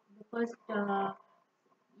top, the first,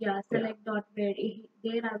 select dot where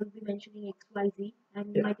there I will be mentioning XYZ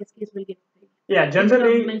and my test case will get failed. Yeah,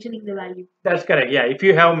 generally mentioning the value. That's correct. Yeah, if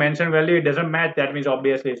you have mentioned value, it doesn't match. That means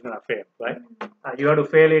obviously it's gonna fail, right? You have to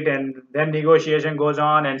fail it, and then negotiation goes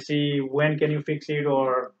on and see when can you fix it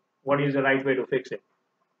or what is the right way to fix it.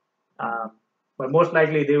 But most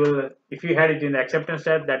likely they will. If you had it in the acceptance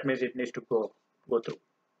test, that means it needs to go through,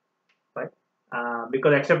 right?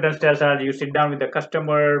 Because acceptance tests are you sit down with the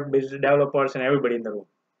customer, business developers, and everybody in the room,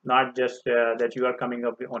 not just that you are coming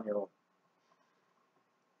up on your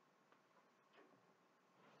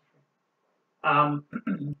own.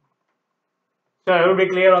 So everybody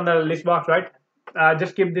clear on the list box, right?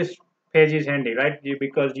 Just keep this page is handy, right?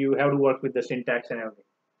 Because you have to work with the syntax and everything.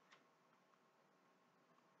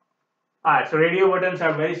 Alright, so radio buttons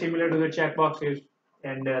are very similar to the checkboxes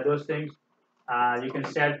and those things. You can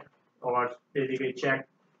set or basically check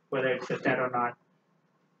whether it's a set or not.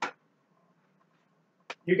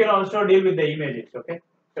 You can also deal with the images, okay?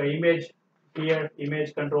 So image here,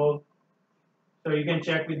 image control. So you can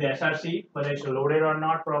check with the SRC whether it's loaded or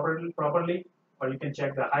not properly, or you can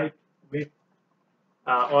check the height, width,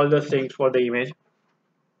 all those things for the image.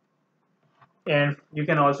 And you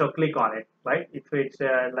can also click on it, right? If it's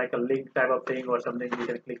like a link type of thing or something, you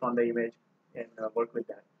can click on the image and work with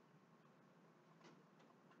that.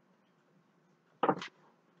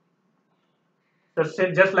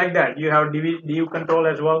 So just like that, you have div control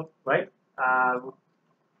as well, right?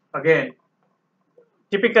 again,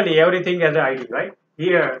 typically everything has an ID, right?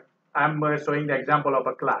 Here, I'm showing the example of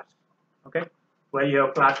a class, okay, where you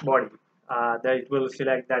have class body, that it will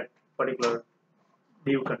select that particular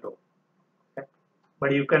div control, okay?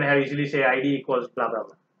 But you can have easily say ID equals blah, blah,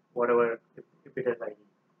 blah, whatever, if it has ID.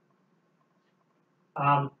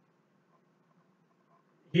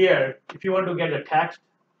 Here, if you want to get the text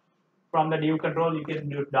from the div control, you can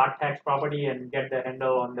do dot text property and get the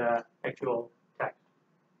handle on the actual text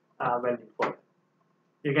value for it.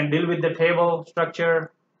 You can deal with the table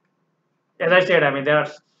structure. As I said, I mean, there are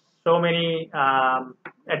so many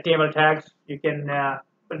HTML tags. You can,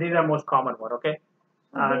 but these are most common one, okay?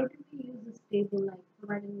 So where do we use this table, like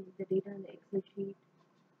providing the data in the Excel sheet?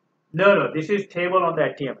 No, this is table on the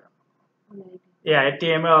HTML. Right. Yeah,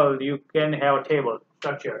 HTML, you can have a table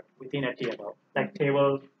structure within HTML, like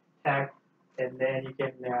table tag, and then you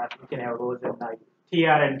can have rows and like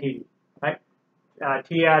TR and TD, right?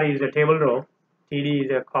 TR is a table row, TD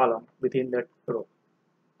is a column within that row.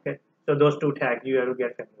 Okay, so those two tags you have to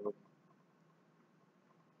get familiar with.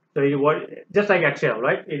 So just like Excel,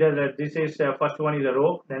 right? It is this is first one is a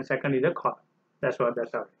row, then second is a column. That's how.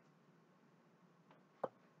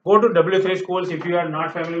 Go to W3 schools if you are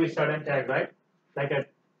not familiar with certain tags, right?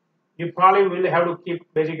 You probably will have to keep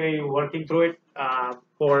basically working through it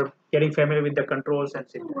for getting familiar with the controls and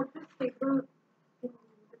So syntax. what is table in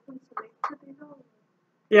different select the data?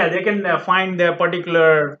 Yeah, they can find the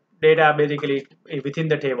particular data basically within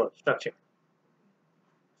the table structure.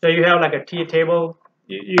 So you have like a T table.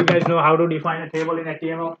 You guys know how to define a table in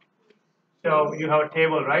HTML. So you have a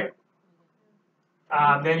table, right?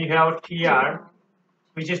 Then you have TR,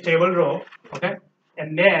 which is table row, okay?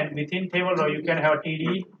 And then within table row, you can have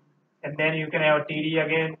TD, and then you can have TD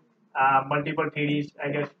again, multiple TDs, I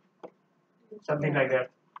guess, something like that.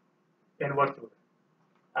 Then what to?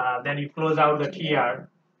 Then you close out the TR,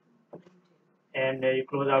 and you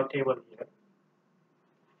close out table here.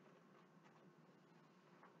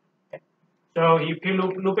 Okay. So if you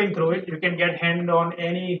looping through it, you can get hand on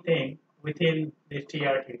anything within this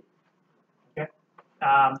TR TD. Okay.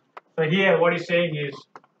 So here, what it's saying is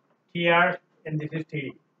TR, and this is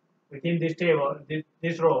TD. Within this table,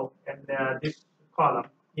 this row and this column,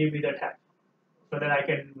 give me the tag, so that I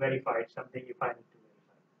can verify something if I need to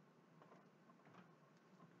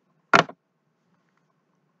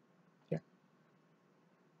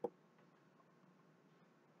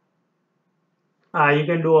verify. You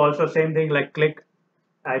can do also same thing like click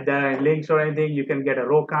either links or anything. You can get a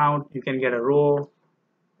row count. You can get a row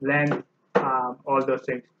length. All those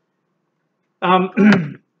things. I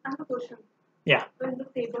have a question. Yeah. In the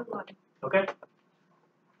table one. Okay.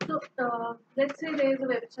 So let's say there is a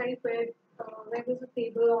website where there's a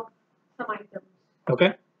table of some items.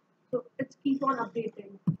 Okay. So it's keep on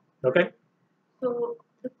updating. Okay. So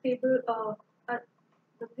the table,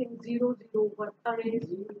 the thing 001 arrays.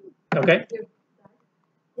 Okay.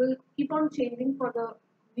 Will keep on changing for the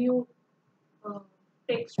new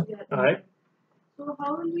text we are. All right. So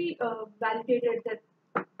how will we validate it that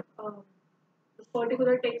the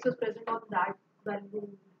particular text is present on that value?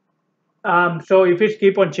 So if it's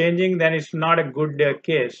keep on changing, then it's not a good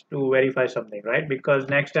case to verify something, right? Because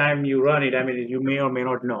next time you run it, I mean, you may or may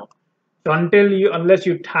not know. So unless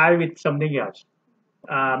you tie with something else,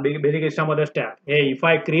 basically some other step. Hey, if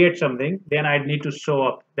I create something, then I need to show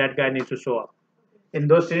up. That guy needs to show up. In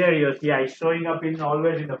those scenarios, yeah, it's showing up in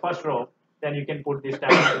always in the first row. Then you can put this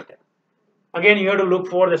type of step. Again, you have to look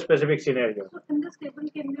for the specific scenario. So in this table,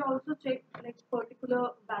 can we also check like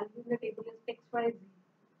particular value in the table is X, Y, Z,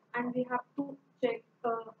 and we have to check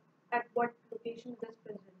at what location it is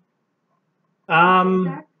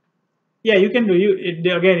present. Yeah, you can do.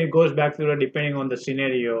 Again, it goes back to depending on the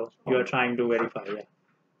scenario you are trying to verify.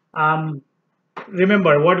 Yeah.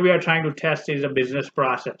 Remember, what we are trying to test is a business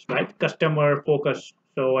process, right? Customer focus.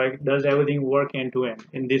 So does everything work end to end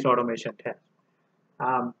in this automation test?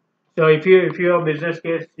 So if you have a business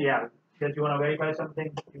case, yeah, that you want to verify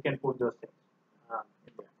something, you can put those things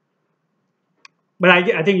in there. But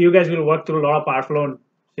I think you guys will work through a lot of Powerflow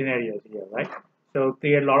scenarios here, right? So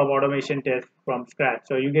create a lot of automation tests from scratch.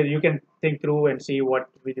 So you can think through and see what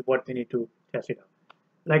we need to test it out.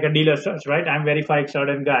 Like a dealer search, right? I'm verifying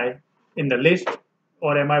certain guy in the list,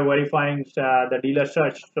 or am I verifying the dealer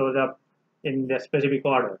search shows up in the specific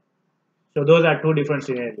order? So those are two different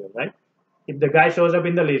scenarios, right? If the guy shows up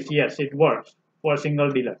in the list, yes, it works for a single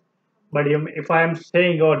dealer. But if I'm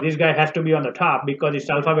saying, oh, this guy has to be on the top because it's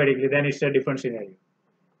alphabetically, then it's a different scenario,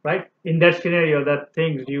 right? In that scenario, that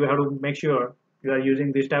things you have to make sure you are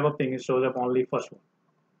using this type of thing, it shows up only first one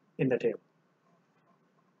in the table.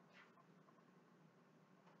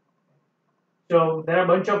 So there are a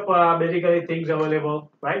bunch of basically things available,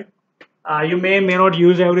 right? You may not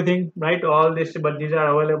use everything, right? All this, but these are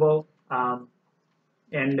available,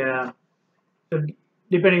 and so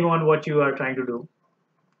depending on what you are trying to do.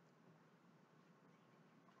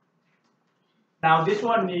 Now this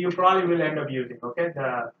one you probably will end up using, okay?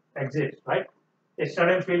 The exists, right? A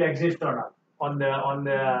certain field exists or not on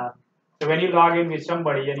the. So when you log in with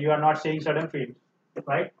somebody and you are not seeing certain fields,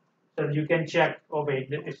 right? So you can check, okay,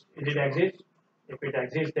 is it exist? If it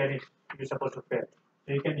exists, then you're supposed to fill.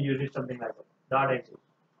 So you can use it something like that. Dot exists.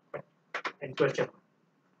 Okay. And question.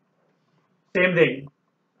 Same thing,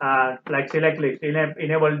 like select list,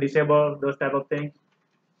 enable, disable, those type of things.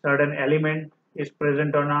 Certain element is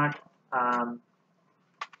present or not.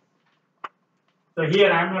 So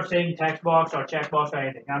here I'm not saying text box or checkbox or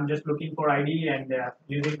anything. I'm just looking for ID and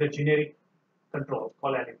using the generic control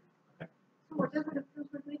call element. Okay. So what is the difference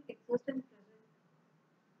between exist and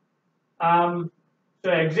present? So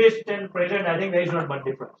exist and present, I think there is not much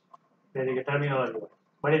difference. There is a terminology.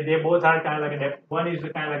 But if they both are kind of like one is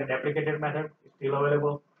kind of like a deprecated method, it's still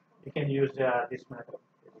available. You can use this method.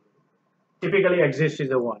 Typically, exist is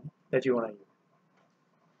the one that you want to use.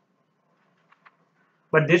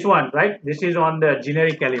 But this one, right? This is on the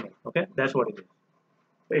generic element. Okay, that's what it is.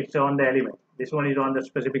 It's on the element. This one is on the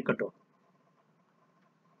specific control.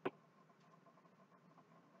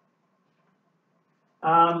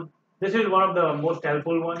 This is one of the most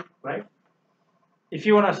helpful ones, right? If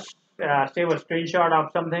you want to save a screenshot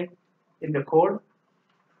of something in the code,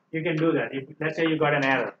 you can do that. If, let's say you got an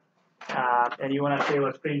error and you want to save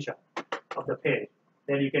a screenshot of the page,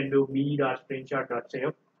 then you can do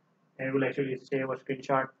me.screenshot.save, and it will actually save a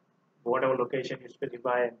screenshot, whatever location you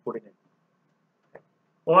specify, and put it in.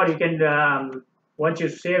 Or you can, once you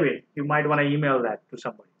save it, you might want to email that to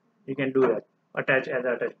somebody. You can do that, attach as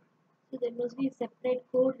an attachment. So there must be a separate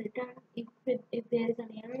code written. If there is an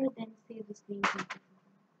error, then save the screenshot.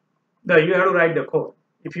 No, you have to write the code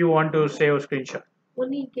if you want to save a screenshot.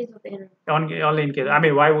 Only in case of error. Only in case. I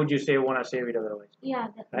mean, why would you want to save it otherwise? Yeah.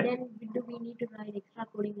 Right? Then do we need to write extra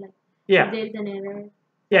coding like Yeah. if there is an error?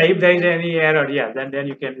 Yeah, if there is any error, yeah, then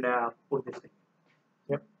you can put this thing.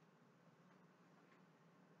 Yep.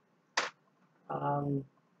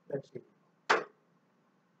 Let's see.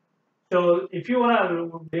 So if you want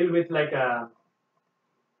to deal with like a,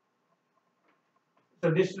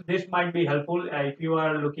 so this might be helpful if you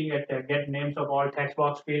are looking at get names of all text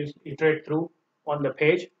box fields, iterate through on the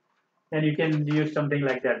page, then you can use something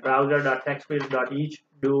like that, browser.textfields.each,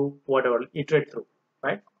 do whatever, iterate through,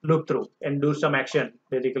 right? Look through and do some action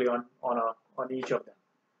basically on each of them.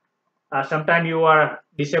 Sometimes you are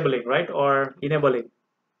disabling, right, or enabling.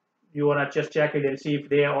 You want to just check it and see if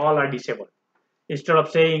they all are disabled. Instead of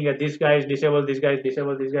saying this guy is disabled, this guy is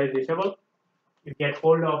disabled, this guy is disabled, you get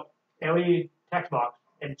hold of every text box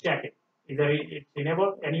and check it. Either it's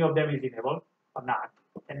enabled, any of them is enabled or not,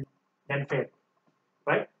 and then fail,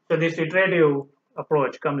 right? So this iterative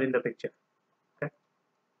approach comes in the picture. Okay.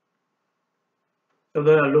 So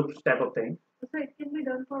the loops type of thing. So it can be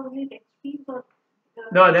done for only text fields or.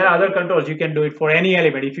 No, there are other controls. You can do it for any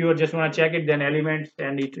element. If you just want to check it, then elements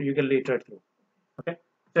and you can iterate through. Okay.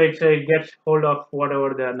 So it gets hold of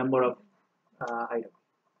whatever the number of items.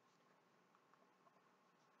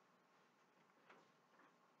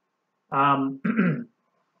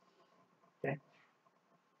 Okay.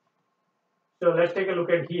 So let's take a look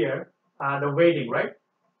at here the waiting, right?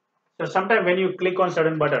 So sometimes when you click on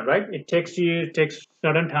certain button, right, it takes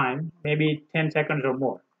certain time, maybe 10 seconds or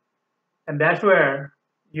more, and that's where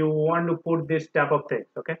you want to put this type of things.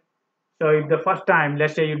 Okay. So if the first time,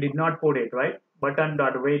 let's say you did not put it, right, button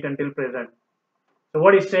dot wait until present. So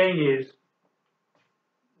what it's saying is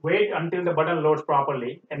wait until the button loads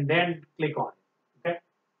properly and then click on it. Okay.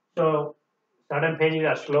 So certain pages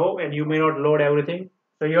are slow and you may not load everything.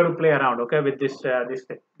 So you have to play around, okay, with this this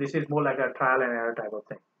thing. This is more like a trial and error type of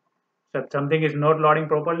thing. So if something is not loading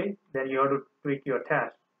properly, then you have to tweak your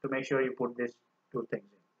task to make sure you put these two things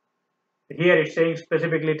in. Here it's saying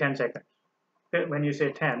specifically 10 seconds. Okay. When you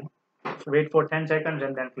say 10, so wait for 10 seconds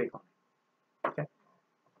and then click on it. Okay.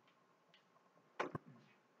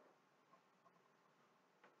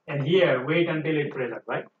 And here, wait until it's present,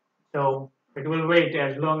 right? So it will wait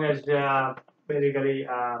as long as basically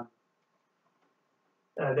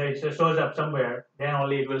there shows up somewhere, then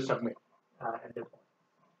only it will submit at this point.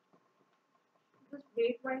 Just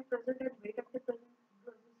wait while present and wait after present.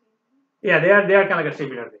 Yeah, they are kind of like a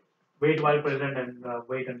similar thing. Wait while present and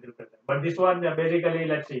wait until present. But this one basically,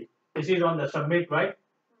 let's see, this is on the submit, right?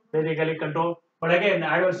 Basically control. But again,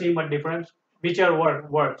 I don't see much difference. Whichever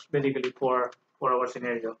works basically for our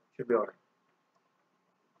scenario should be alright.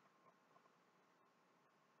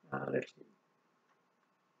 Let's see.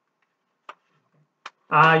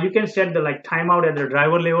 You can set the like timeout at the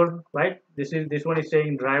driver level, right? This one is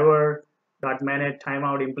saying driver dot manage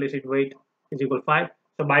timeout implicit wait is equal 5.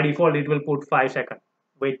 So by default, it will put 5-second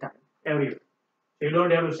wait time everywhere. So you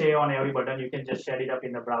don't have to say on every button. You can just set it up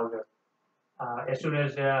in the browser. As soon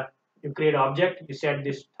as you create object, you set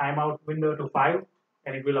this timeout window to 5,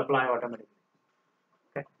 and it will apply automatically.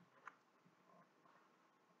 Okay.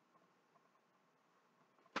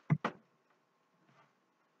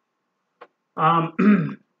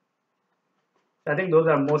 I think those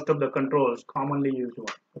are most of the controls commonly used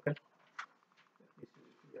ones. Okay.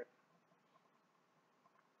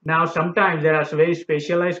 Now sometimes there are very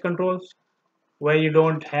specialized controls where you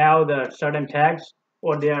don't have the certain tags,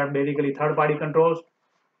 or they are basically third-party controls.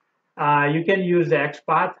 You can use the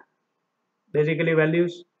XPath basically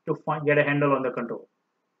values to get a handle on the control.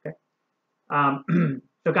 Okay.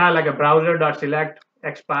 So kind of like a browser.select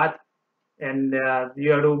XPath, and you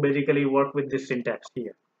have to basically work with this syntax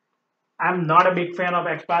here. I'm not a big fan of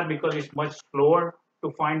XPath because it's much slower to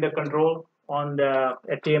find the control on the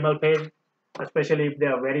HTML page, especially if they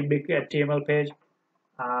are very big HTML page.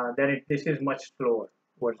 Then this is much slower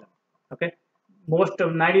version. Okay, most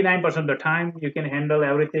of 99% of the time you can handle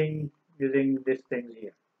everything using these things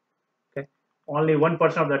here. Okay, only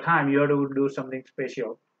 1% of the time you have to do something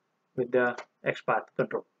special with the XPath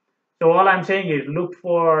control. So all I'm saying is look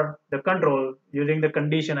for the control using the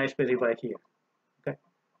condition I specify here. Okay,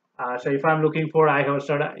 so if I'm looking for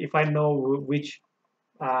if I know which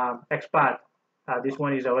XPath this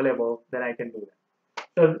one is available, then I can do that.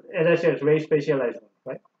 So as I said, it's very specialized one,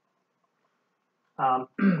 right?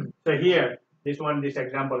 So here, this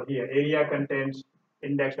example here, area contains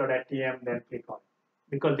index.htm, then click on it.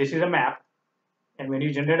 Because this is a map, and when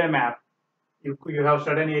you generate a map, you have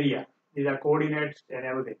certain area. These are coordinates and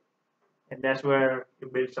everything. And that's where you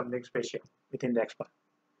build something special within the XPath.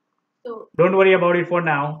 So don't worry about it for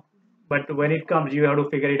now, but when it comes, you have to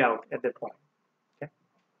figure it out at that point. Okay.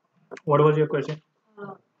 What was your question?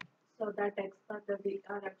 so that XPath that we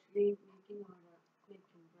are actually making or making,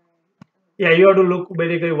 right? Yeah, you have to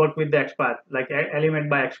basically work with the XPath, like element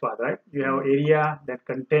by XPath, right? You have area that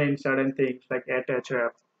contains certain things like href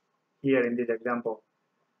here in this example.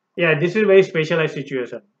 Yeah, this is a very specialized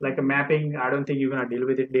situation. Like a mapping, I don't think you're gonna deal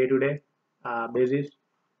with it day to day basis.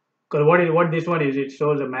 Because what this one is, it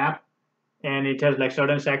shows a map and it has like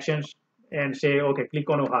certain sections and say, okay, click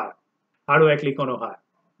on Ohio. How do I click on Ohio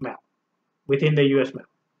map within the US map?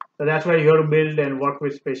 So that's why you have to build and work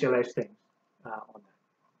with specialized things on that,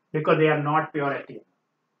 because they are not pure HTML.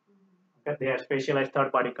 Okay? They are specialized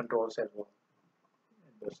third-party controls as well.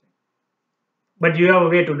 But you have a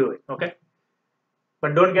way to do it, okay?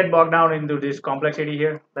 But don't get bogged down into this complexity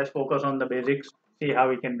here. Let's focus on the basics, see how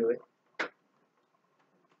we can do it.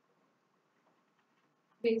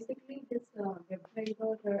 Basically, this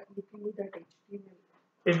WebDriver, you can do that HTML.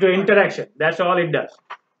 It's the interaction. That's all it does.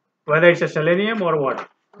 Whether it's a Selenium or what.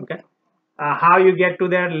 Okay. How you get to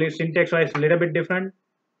that syntax-wise is a little bit different.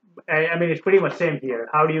 I mean, it's pretty much same here.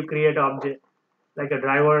 How do you create object like a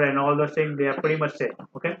driver and all those things? They are pretty much same.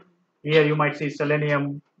 Okay. Here you might see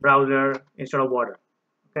Selenium browser instead of Water.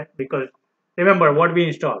 Okay. Because remember what we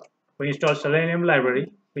installed. We installed Selenium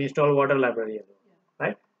library. We installed Water library as well.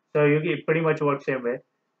 Right. So it pretty much works same way.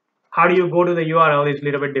 How do you go to the URL is a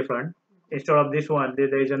little bit different. Instead of this one,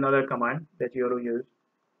 there is another command that you have to use.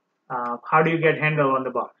 How do you get handle on the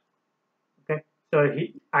box? Okay, so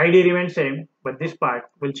ID remains same, but this part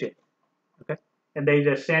will change. Okay, and there is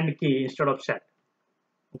a send key instead of set.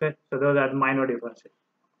 Okay, so those are minor differences,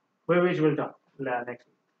 which we'll talk next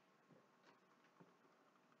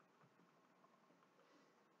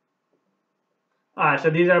week. So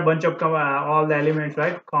these are a bunch of all the elements,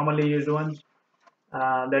 right? Commonly used ones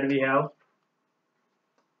that we have.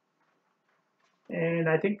 And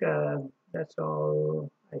I think that's all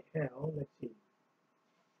I have. Let's see.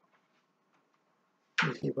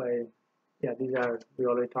 Let's see if yeah, these are, we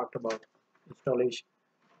already talked about installation.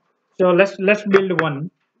 So let's build one.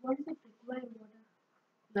 What is it required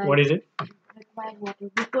water? What is it? Required water.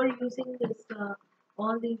 Before using this,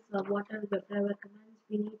 all these water WebDriver commands,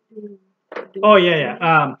 we need to do. Oh yeah,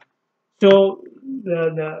 yeah. So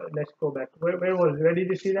let's go back. Where did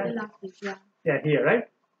you see that? Last week, yeah. Yeah, here, right?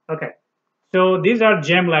 Okay. So these are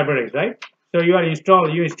gem libraries, right? So you install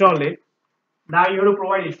it. Now you have to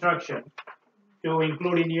provide instruction to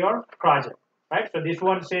include in your project, right? So this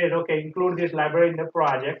one says, okay, include this library in the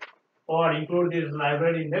project, or include this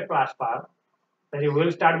library in the class file. Then you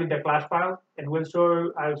will start with the class file, and I'll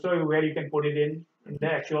show you where you can put it in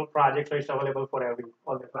the actual project, so it's available for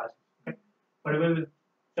all the classes. Okay? But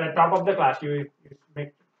so at top of the class, you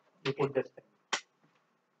make you put this thing.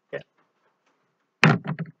 Okay.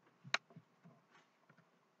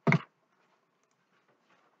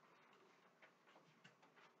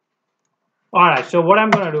 All right. So what I'm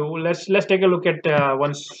gonna do? Let's take a look at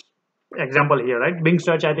one example here, right? Bing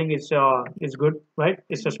search. I think it's good, right?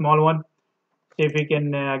 It's a small one. See if we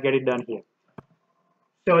can get it done here.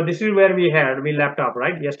 So this is where we left off,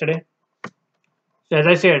 right? Yesterday. So as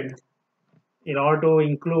I said, in order to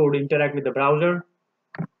interact with the browser,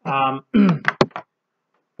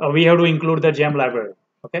 we have to include the gem library.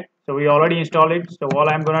 Okay, so we already installed it. So all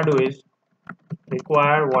I'm gonna do is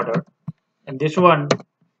require water, and this one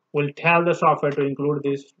will tell the software to include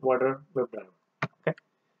this water WebDriver. Okay,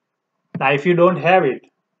 now if you don't have it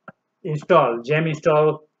install gem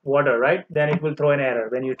install water, right, then it will throw an error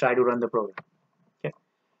when you try to run the program. Okay,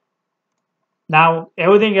 now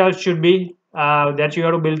everything else should be that you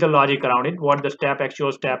have to build the logic around it, what the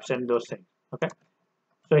actual steps and those things. Okay,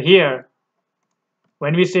 so here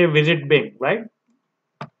when we say visit Bing, right,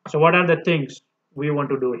 so what are the things we want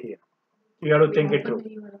to do here? You have to think it through.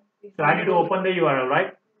 So I need to open the URL,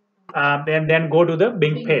 right? And then go to the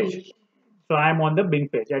Bing page. So I'm on the Bing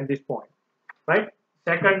page at this point, right?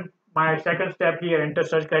 My second step here, enter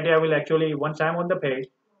search criteria, will actually, once I'm on the page,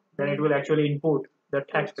 then it will actually input the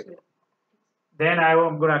text page. Then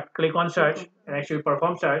I'm gonna click on search and actually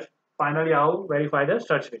perform search. Finally, I'll verify the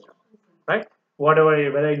search result, right?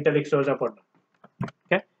 Whether Intellix shows up or not.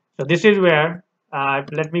 Okay. So this is where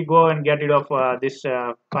let me go and get rid of this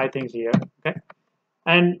 5 things here. Okay.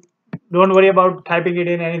 And don't worry about typing it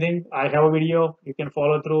in anything. I have a video. You can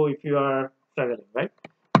follow through if you are struggling, right?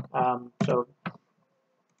 So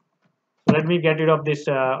let me get rid of this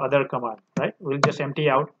other command, right? We'll just empty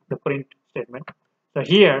out the print statement. So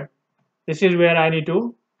here, this is where I need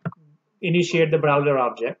to initiate the browser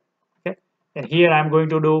object. Okay, and here I'm going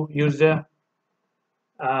to use the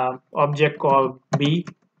object called B.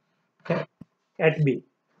 Okay, at B.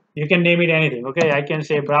 You can name it anything. Okay, I can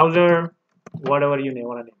say browser, whatever you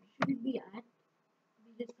want to name it. Should it be at?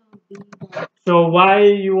 We just saw B. So why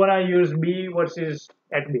you wanna use B versus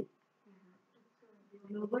at B?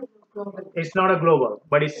 Global. It's not a global,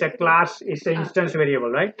 but it's a class. It's an instance variable,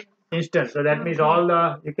 right? Instance. So that means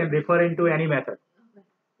you can refer into any method,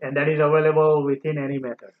 and that is available within any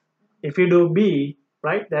method. If you do B,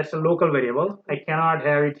 right, that's a local variable. I cannot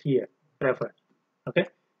have it here. Reference. Okay.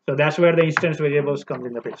 So that's where the instance variables comes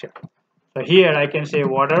in the picture. So here I can say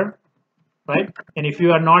water, right? And if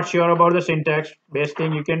you are not sure about the syntax, best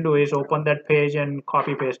thing you can do is open that page and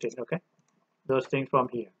copy paste it. Okay, those things from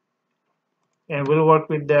here, and we'll work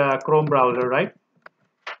with the Chrome browser, right?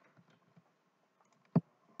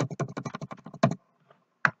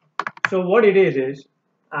 So what it is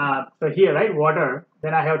so here, right, water.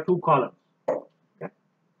 Then I have 2 columns, okay?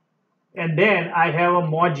 And then I have a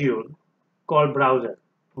module called browser.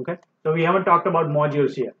 Okay, so we haven't talked about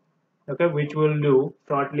modules here. Okay, which we'll do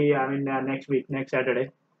shortly. I mean next week, next Saturday.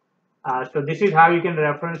 So this is how you can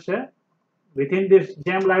reference within this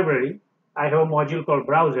gem library. I have a module called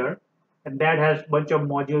browser, and that has bunch of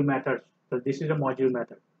module methods. So this is a module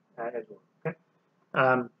method as well. Okay,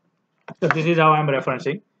 so this is how I'm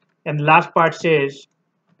referencing. And last part says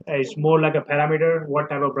it's more like a parameter. What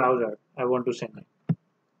type of browser I want to send it.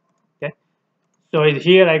 Okay, so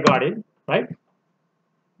here I got it right.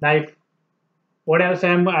 Now, what else I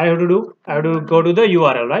have to do? I have to go to the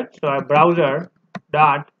URL, right? So I browser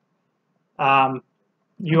dot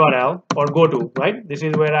URL or go to, right? This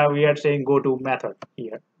is where we are saying go to method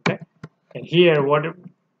here. Okay, and here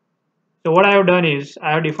so what I have done is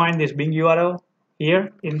I have defined this Bing URL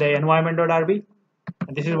here in the environment.rb,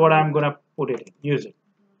 and this is what I'm gonna put it in, use it.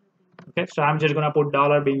 Okay, so I'm just gonna put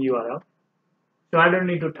 $Bing URL. So I don't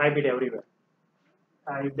need to type it everywhere.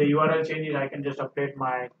 If the URL changes, I can just update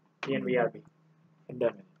my envrb and done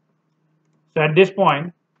it. So at this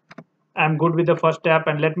point, I'm good with the first step,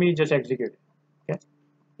 and let me just execute it. Okay,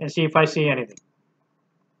 and see if I see anything.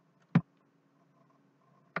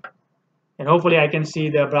 And hopefully I can see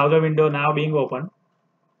the browser window now being open.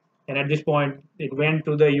 And at this point, it went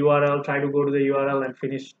to the URL, tried to go to the URL and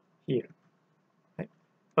finish here.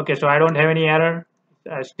 Okay, so I don't have any error.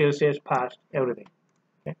 I still says passed everything.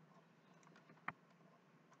 Okay.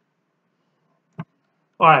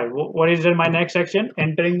 All right, what is in my next section?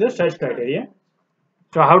 Entering the search criteria.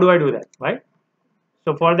 So how do I do that, right?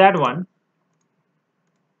 So for that one,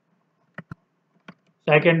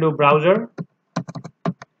 so I can do browser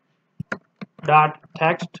dot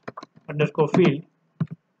text underscore field.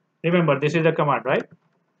 Remember, this is the command, right?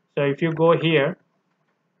 So if you go here,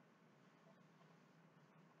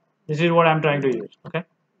 this is what I'm trying to use. Okay,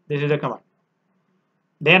 this is the command.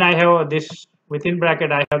 Then I have this within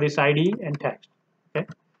bracket I have this ID and text. Okay.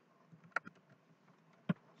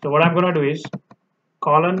 So what I'm gonna do is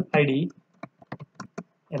colon ID,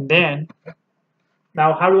 and then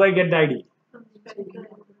now how do I get the ID?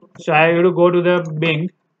 So I have to go to the Bing.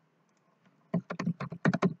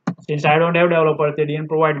 Since I don't have developers, they didn't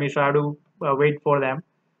provide me, so I have to wait for them.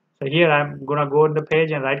 So here I'm gonna go to the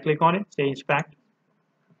page and right click on it, say inspect,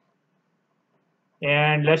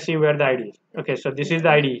 and let's see where the ID is. Okay, so this is the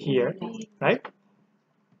ID here, right?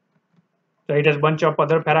 So it has a bunch of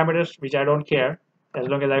other parameters which I don't care as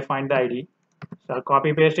long as I find the ID. So I'll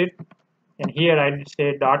copy paste it, and here I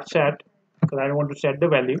say dot set because I don't want to set the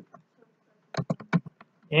value,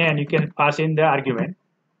 and you can pass in the argument.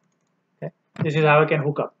 Okay, this is how I can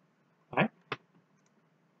hook up. Right?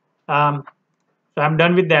 So I'm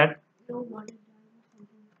done with that. No water drive or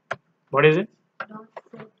something. What is it? Dot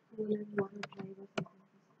set colon water drive or something.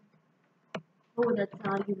 Oh, that's the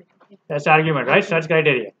argument. Okay. That's the argument, right? Search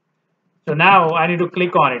criteria. So now I need to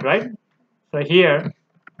click on it, right? So here,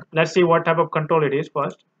 let's see what type of control it is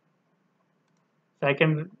first. So I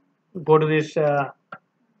can go to this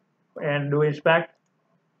and do inspect.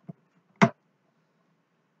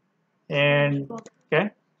 And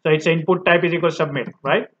okay, so it's input type is equal submit,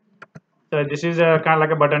 right? So this is a kind of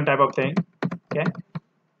like a button type of thing. Okay,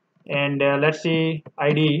 and let's see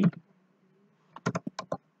ID.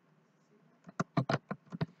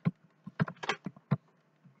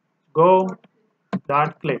 Go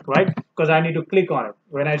dot click, right? Because I need to click on it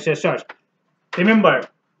when I say search. Remember,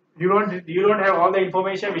 you don't have all the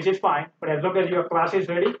information, which is fine, but as long as your class is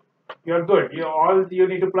ready, you're good. All you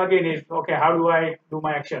need to plug in is okay, how do I do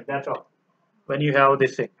my action? That's all. When you have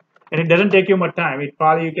this thing. And it doesn't take you much time. It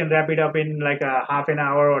probably you can wrap it up in like a half an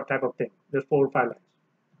hour or type of thing. Just 4 or 5 lines.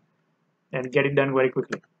 And get it done very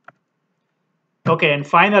quickly. Okay, and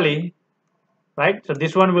finally, right? So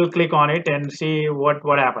this one will click on it and see what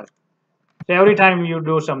happens. So every time you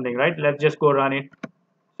do something, right? Let's just go run it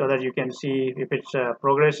so that you can see if it's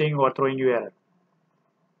progressing or throwing you error.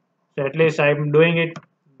 So at least I'm doing it,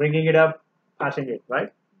 bringing it up, passing it,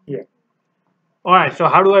 right? Here. All right, so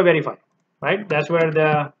how do I verify? Right? That's where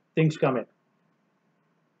the things come in.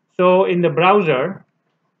 So in the browser,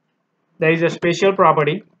 there is a special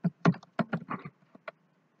property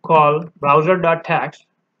called browser.text.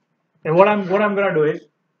 And what I'm gonna do is,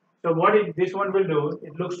 so this one will do,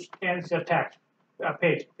 it scans a text, a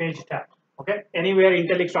page text. Okay, anywhere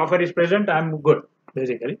IntelliX software is present, I'm good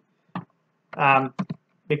basically,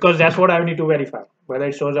 because that's what I need to verify whether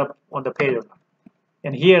it shows up on the page or not.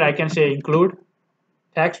 And here I can say include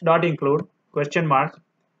text.include question mark,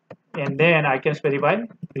 and then I can specify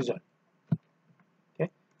result.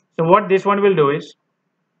 Okay, so what this one will do is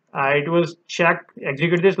it will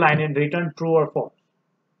execute this line and return true or false.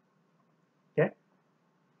 Okay,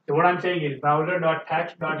 so what I'm saying is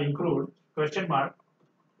browser.text.include question mark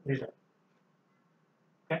result.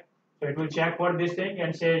 Okay, so it will check for this thing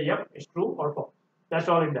and say yep, it's true or false. That's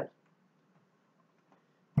all it does.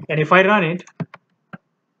 And if I run it,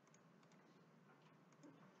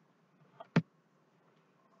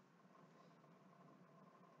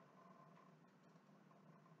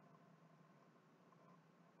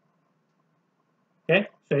 okay,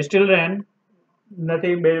 so it still ran,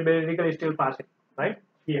 nothing, basically still passing, right?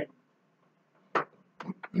 Here.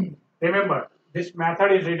 Remember, this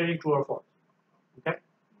method is returning true or false. Okay,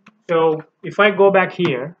 so if I go back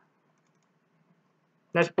here,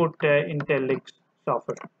 let's put IntelliX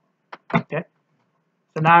software. Okay,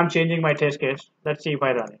 so now I'm changing my test case. Let's see if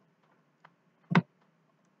I run it.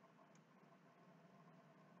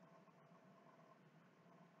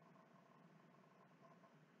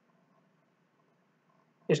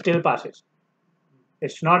 It still passes.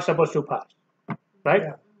 It's not supposed to pass, right?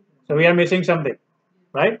 Yeah. So we are missing something,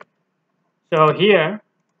 right? So here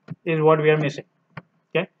is what we are missing.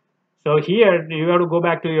 Okay, so here you have to go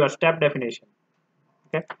back to your step definition.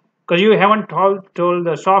 Okay, because you haven't told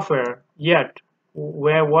the software yet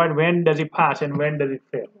when does it pass and when does it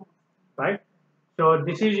fail, right? So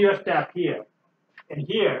this is your step here, and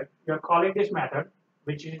here you are calling this method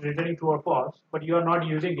which is returning true or false, but you are not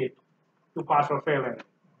using it to pass or fail anything.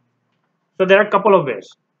 So there are a couple of ways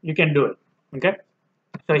you can do it. Okay,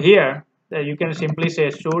 so here you can simply say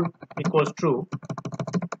should equals true.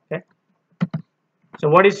 Okay, so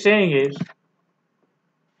what it's saying is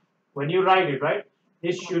when you write it, right,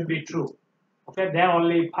 this should be true. Okay, then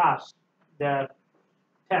only pass the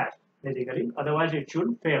test basically, otherwise it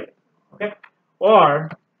should fail. Okay, or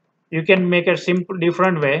you can make a simple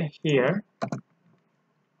different way here,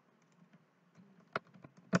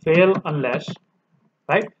 fail unless,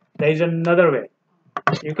 right? There is another way.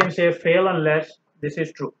 You can say fail unless this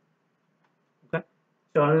is true.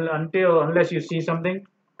 So unless you see something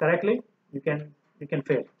correctly, you can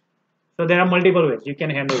fail. So there are multiple ways you can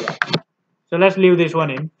handle that. So let's leave this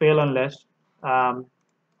one in, fail unless, and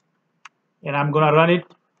I'm gonna run it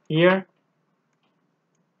here.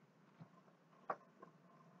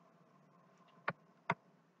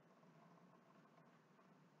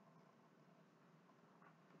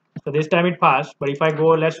 So this time it passed, but if I go,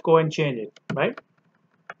 let's go and change it, right?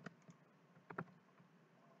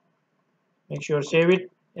 Make sure save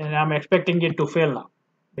it, and I'm expecting it to fail now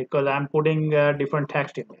because I'm putting different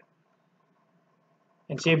text in there.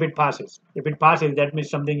 And see if it passes. If it passes, that means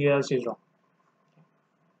something else is wrong.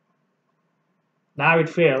 Now it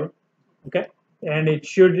failed, okay? And it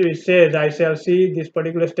says I shall see this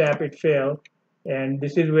particular step, it failed. And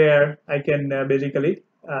this is where I can basically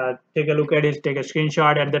take a look at it, take a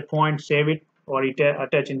screenshot at that point, save it, or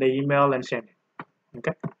attach in the email and send it,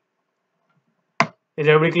 okay? Is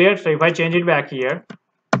everybody clear? So if I change it back here,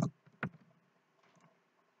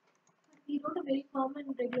 We wrote a very common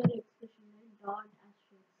regular expression, right? Dot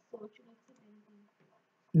asterisk. So it should accept anything.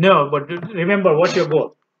 no, but remember, what's your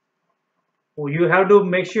goal? You have to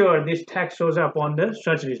make sure this text shows up on the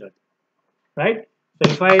search result, right?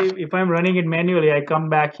 So if I'm running it manually, I come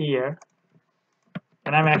back here,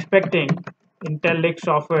 and I'm expecting Intel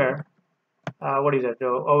software. What is it?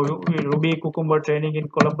 Ruby Cucumber training in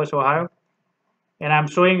Columbus, Ohio, and I'm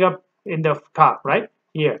showing up in the top right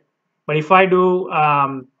here. But if I do,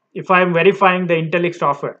 if I'm verifying the Intel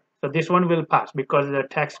software, so this one will pass because the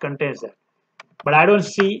text contains that. But I don't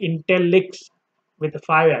see Intel with the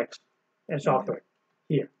 5x and software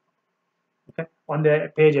here, okay, on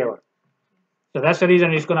the page ever. So that's the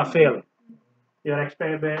reason it's gonna fail. Your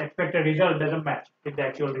expected result doesn't match with the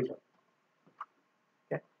actual result.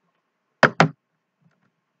 Okay.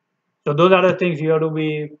 So those are the things you have to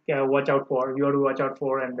be watch out for. You have to watch out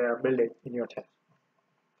for and build it in your test.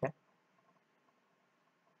 Okay.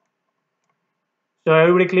 So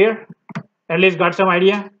everybody clear? At least got some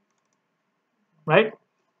idea, right?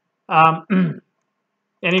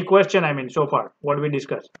 Any question? I mean, so far, what we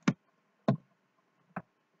discussed.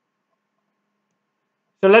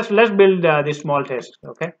 So let's build this small test.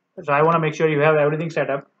 Okay. So I want to make sure you have everything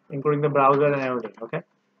set up, including the browser and everything. Okay.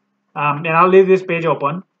 And I'll leave this page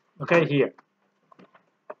open. Okay, here.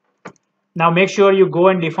 Now make sure you go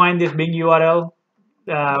and define this Bing URL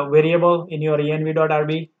variable in your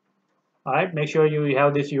env.rb. All right, make sure you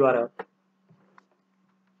have this URL,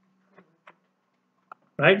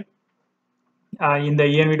 right? In the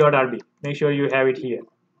env.rb, make sure you have it here.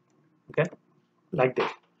 Okay, like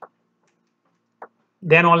this.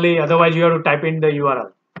 Then only, otherwise you have to type in the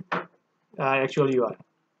URL, actual URL,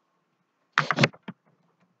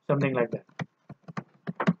 something like that.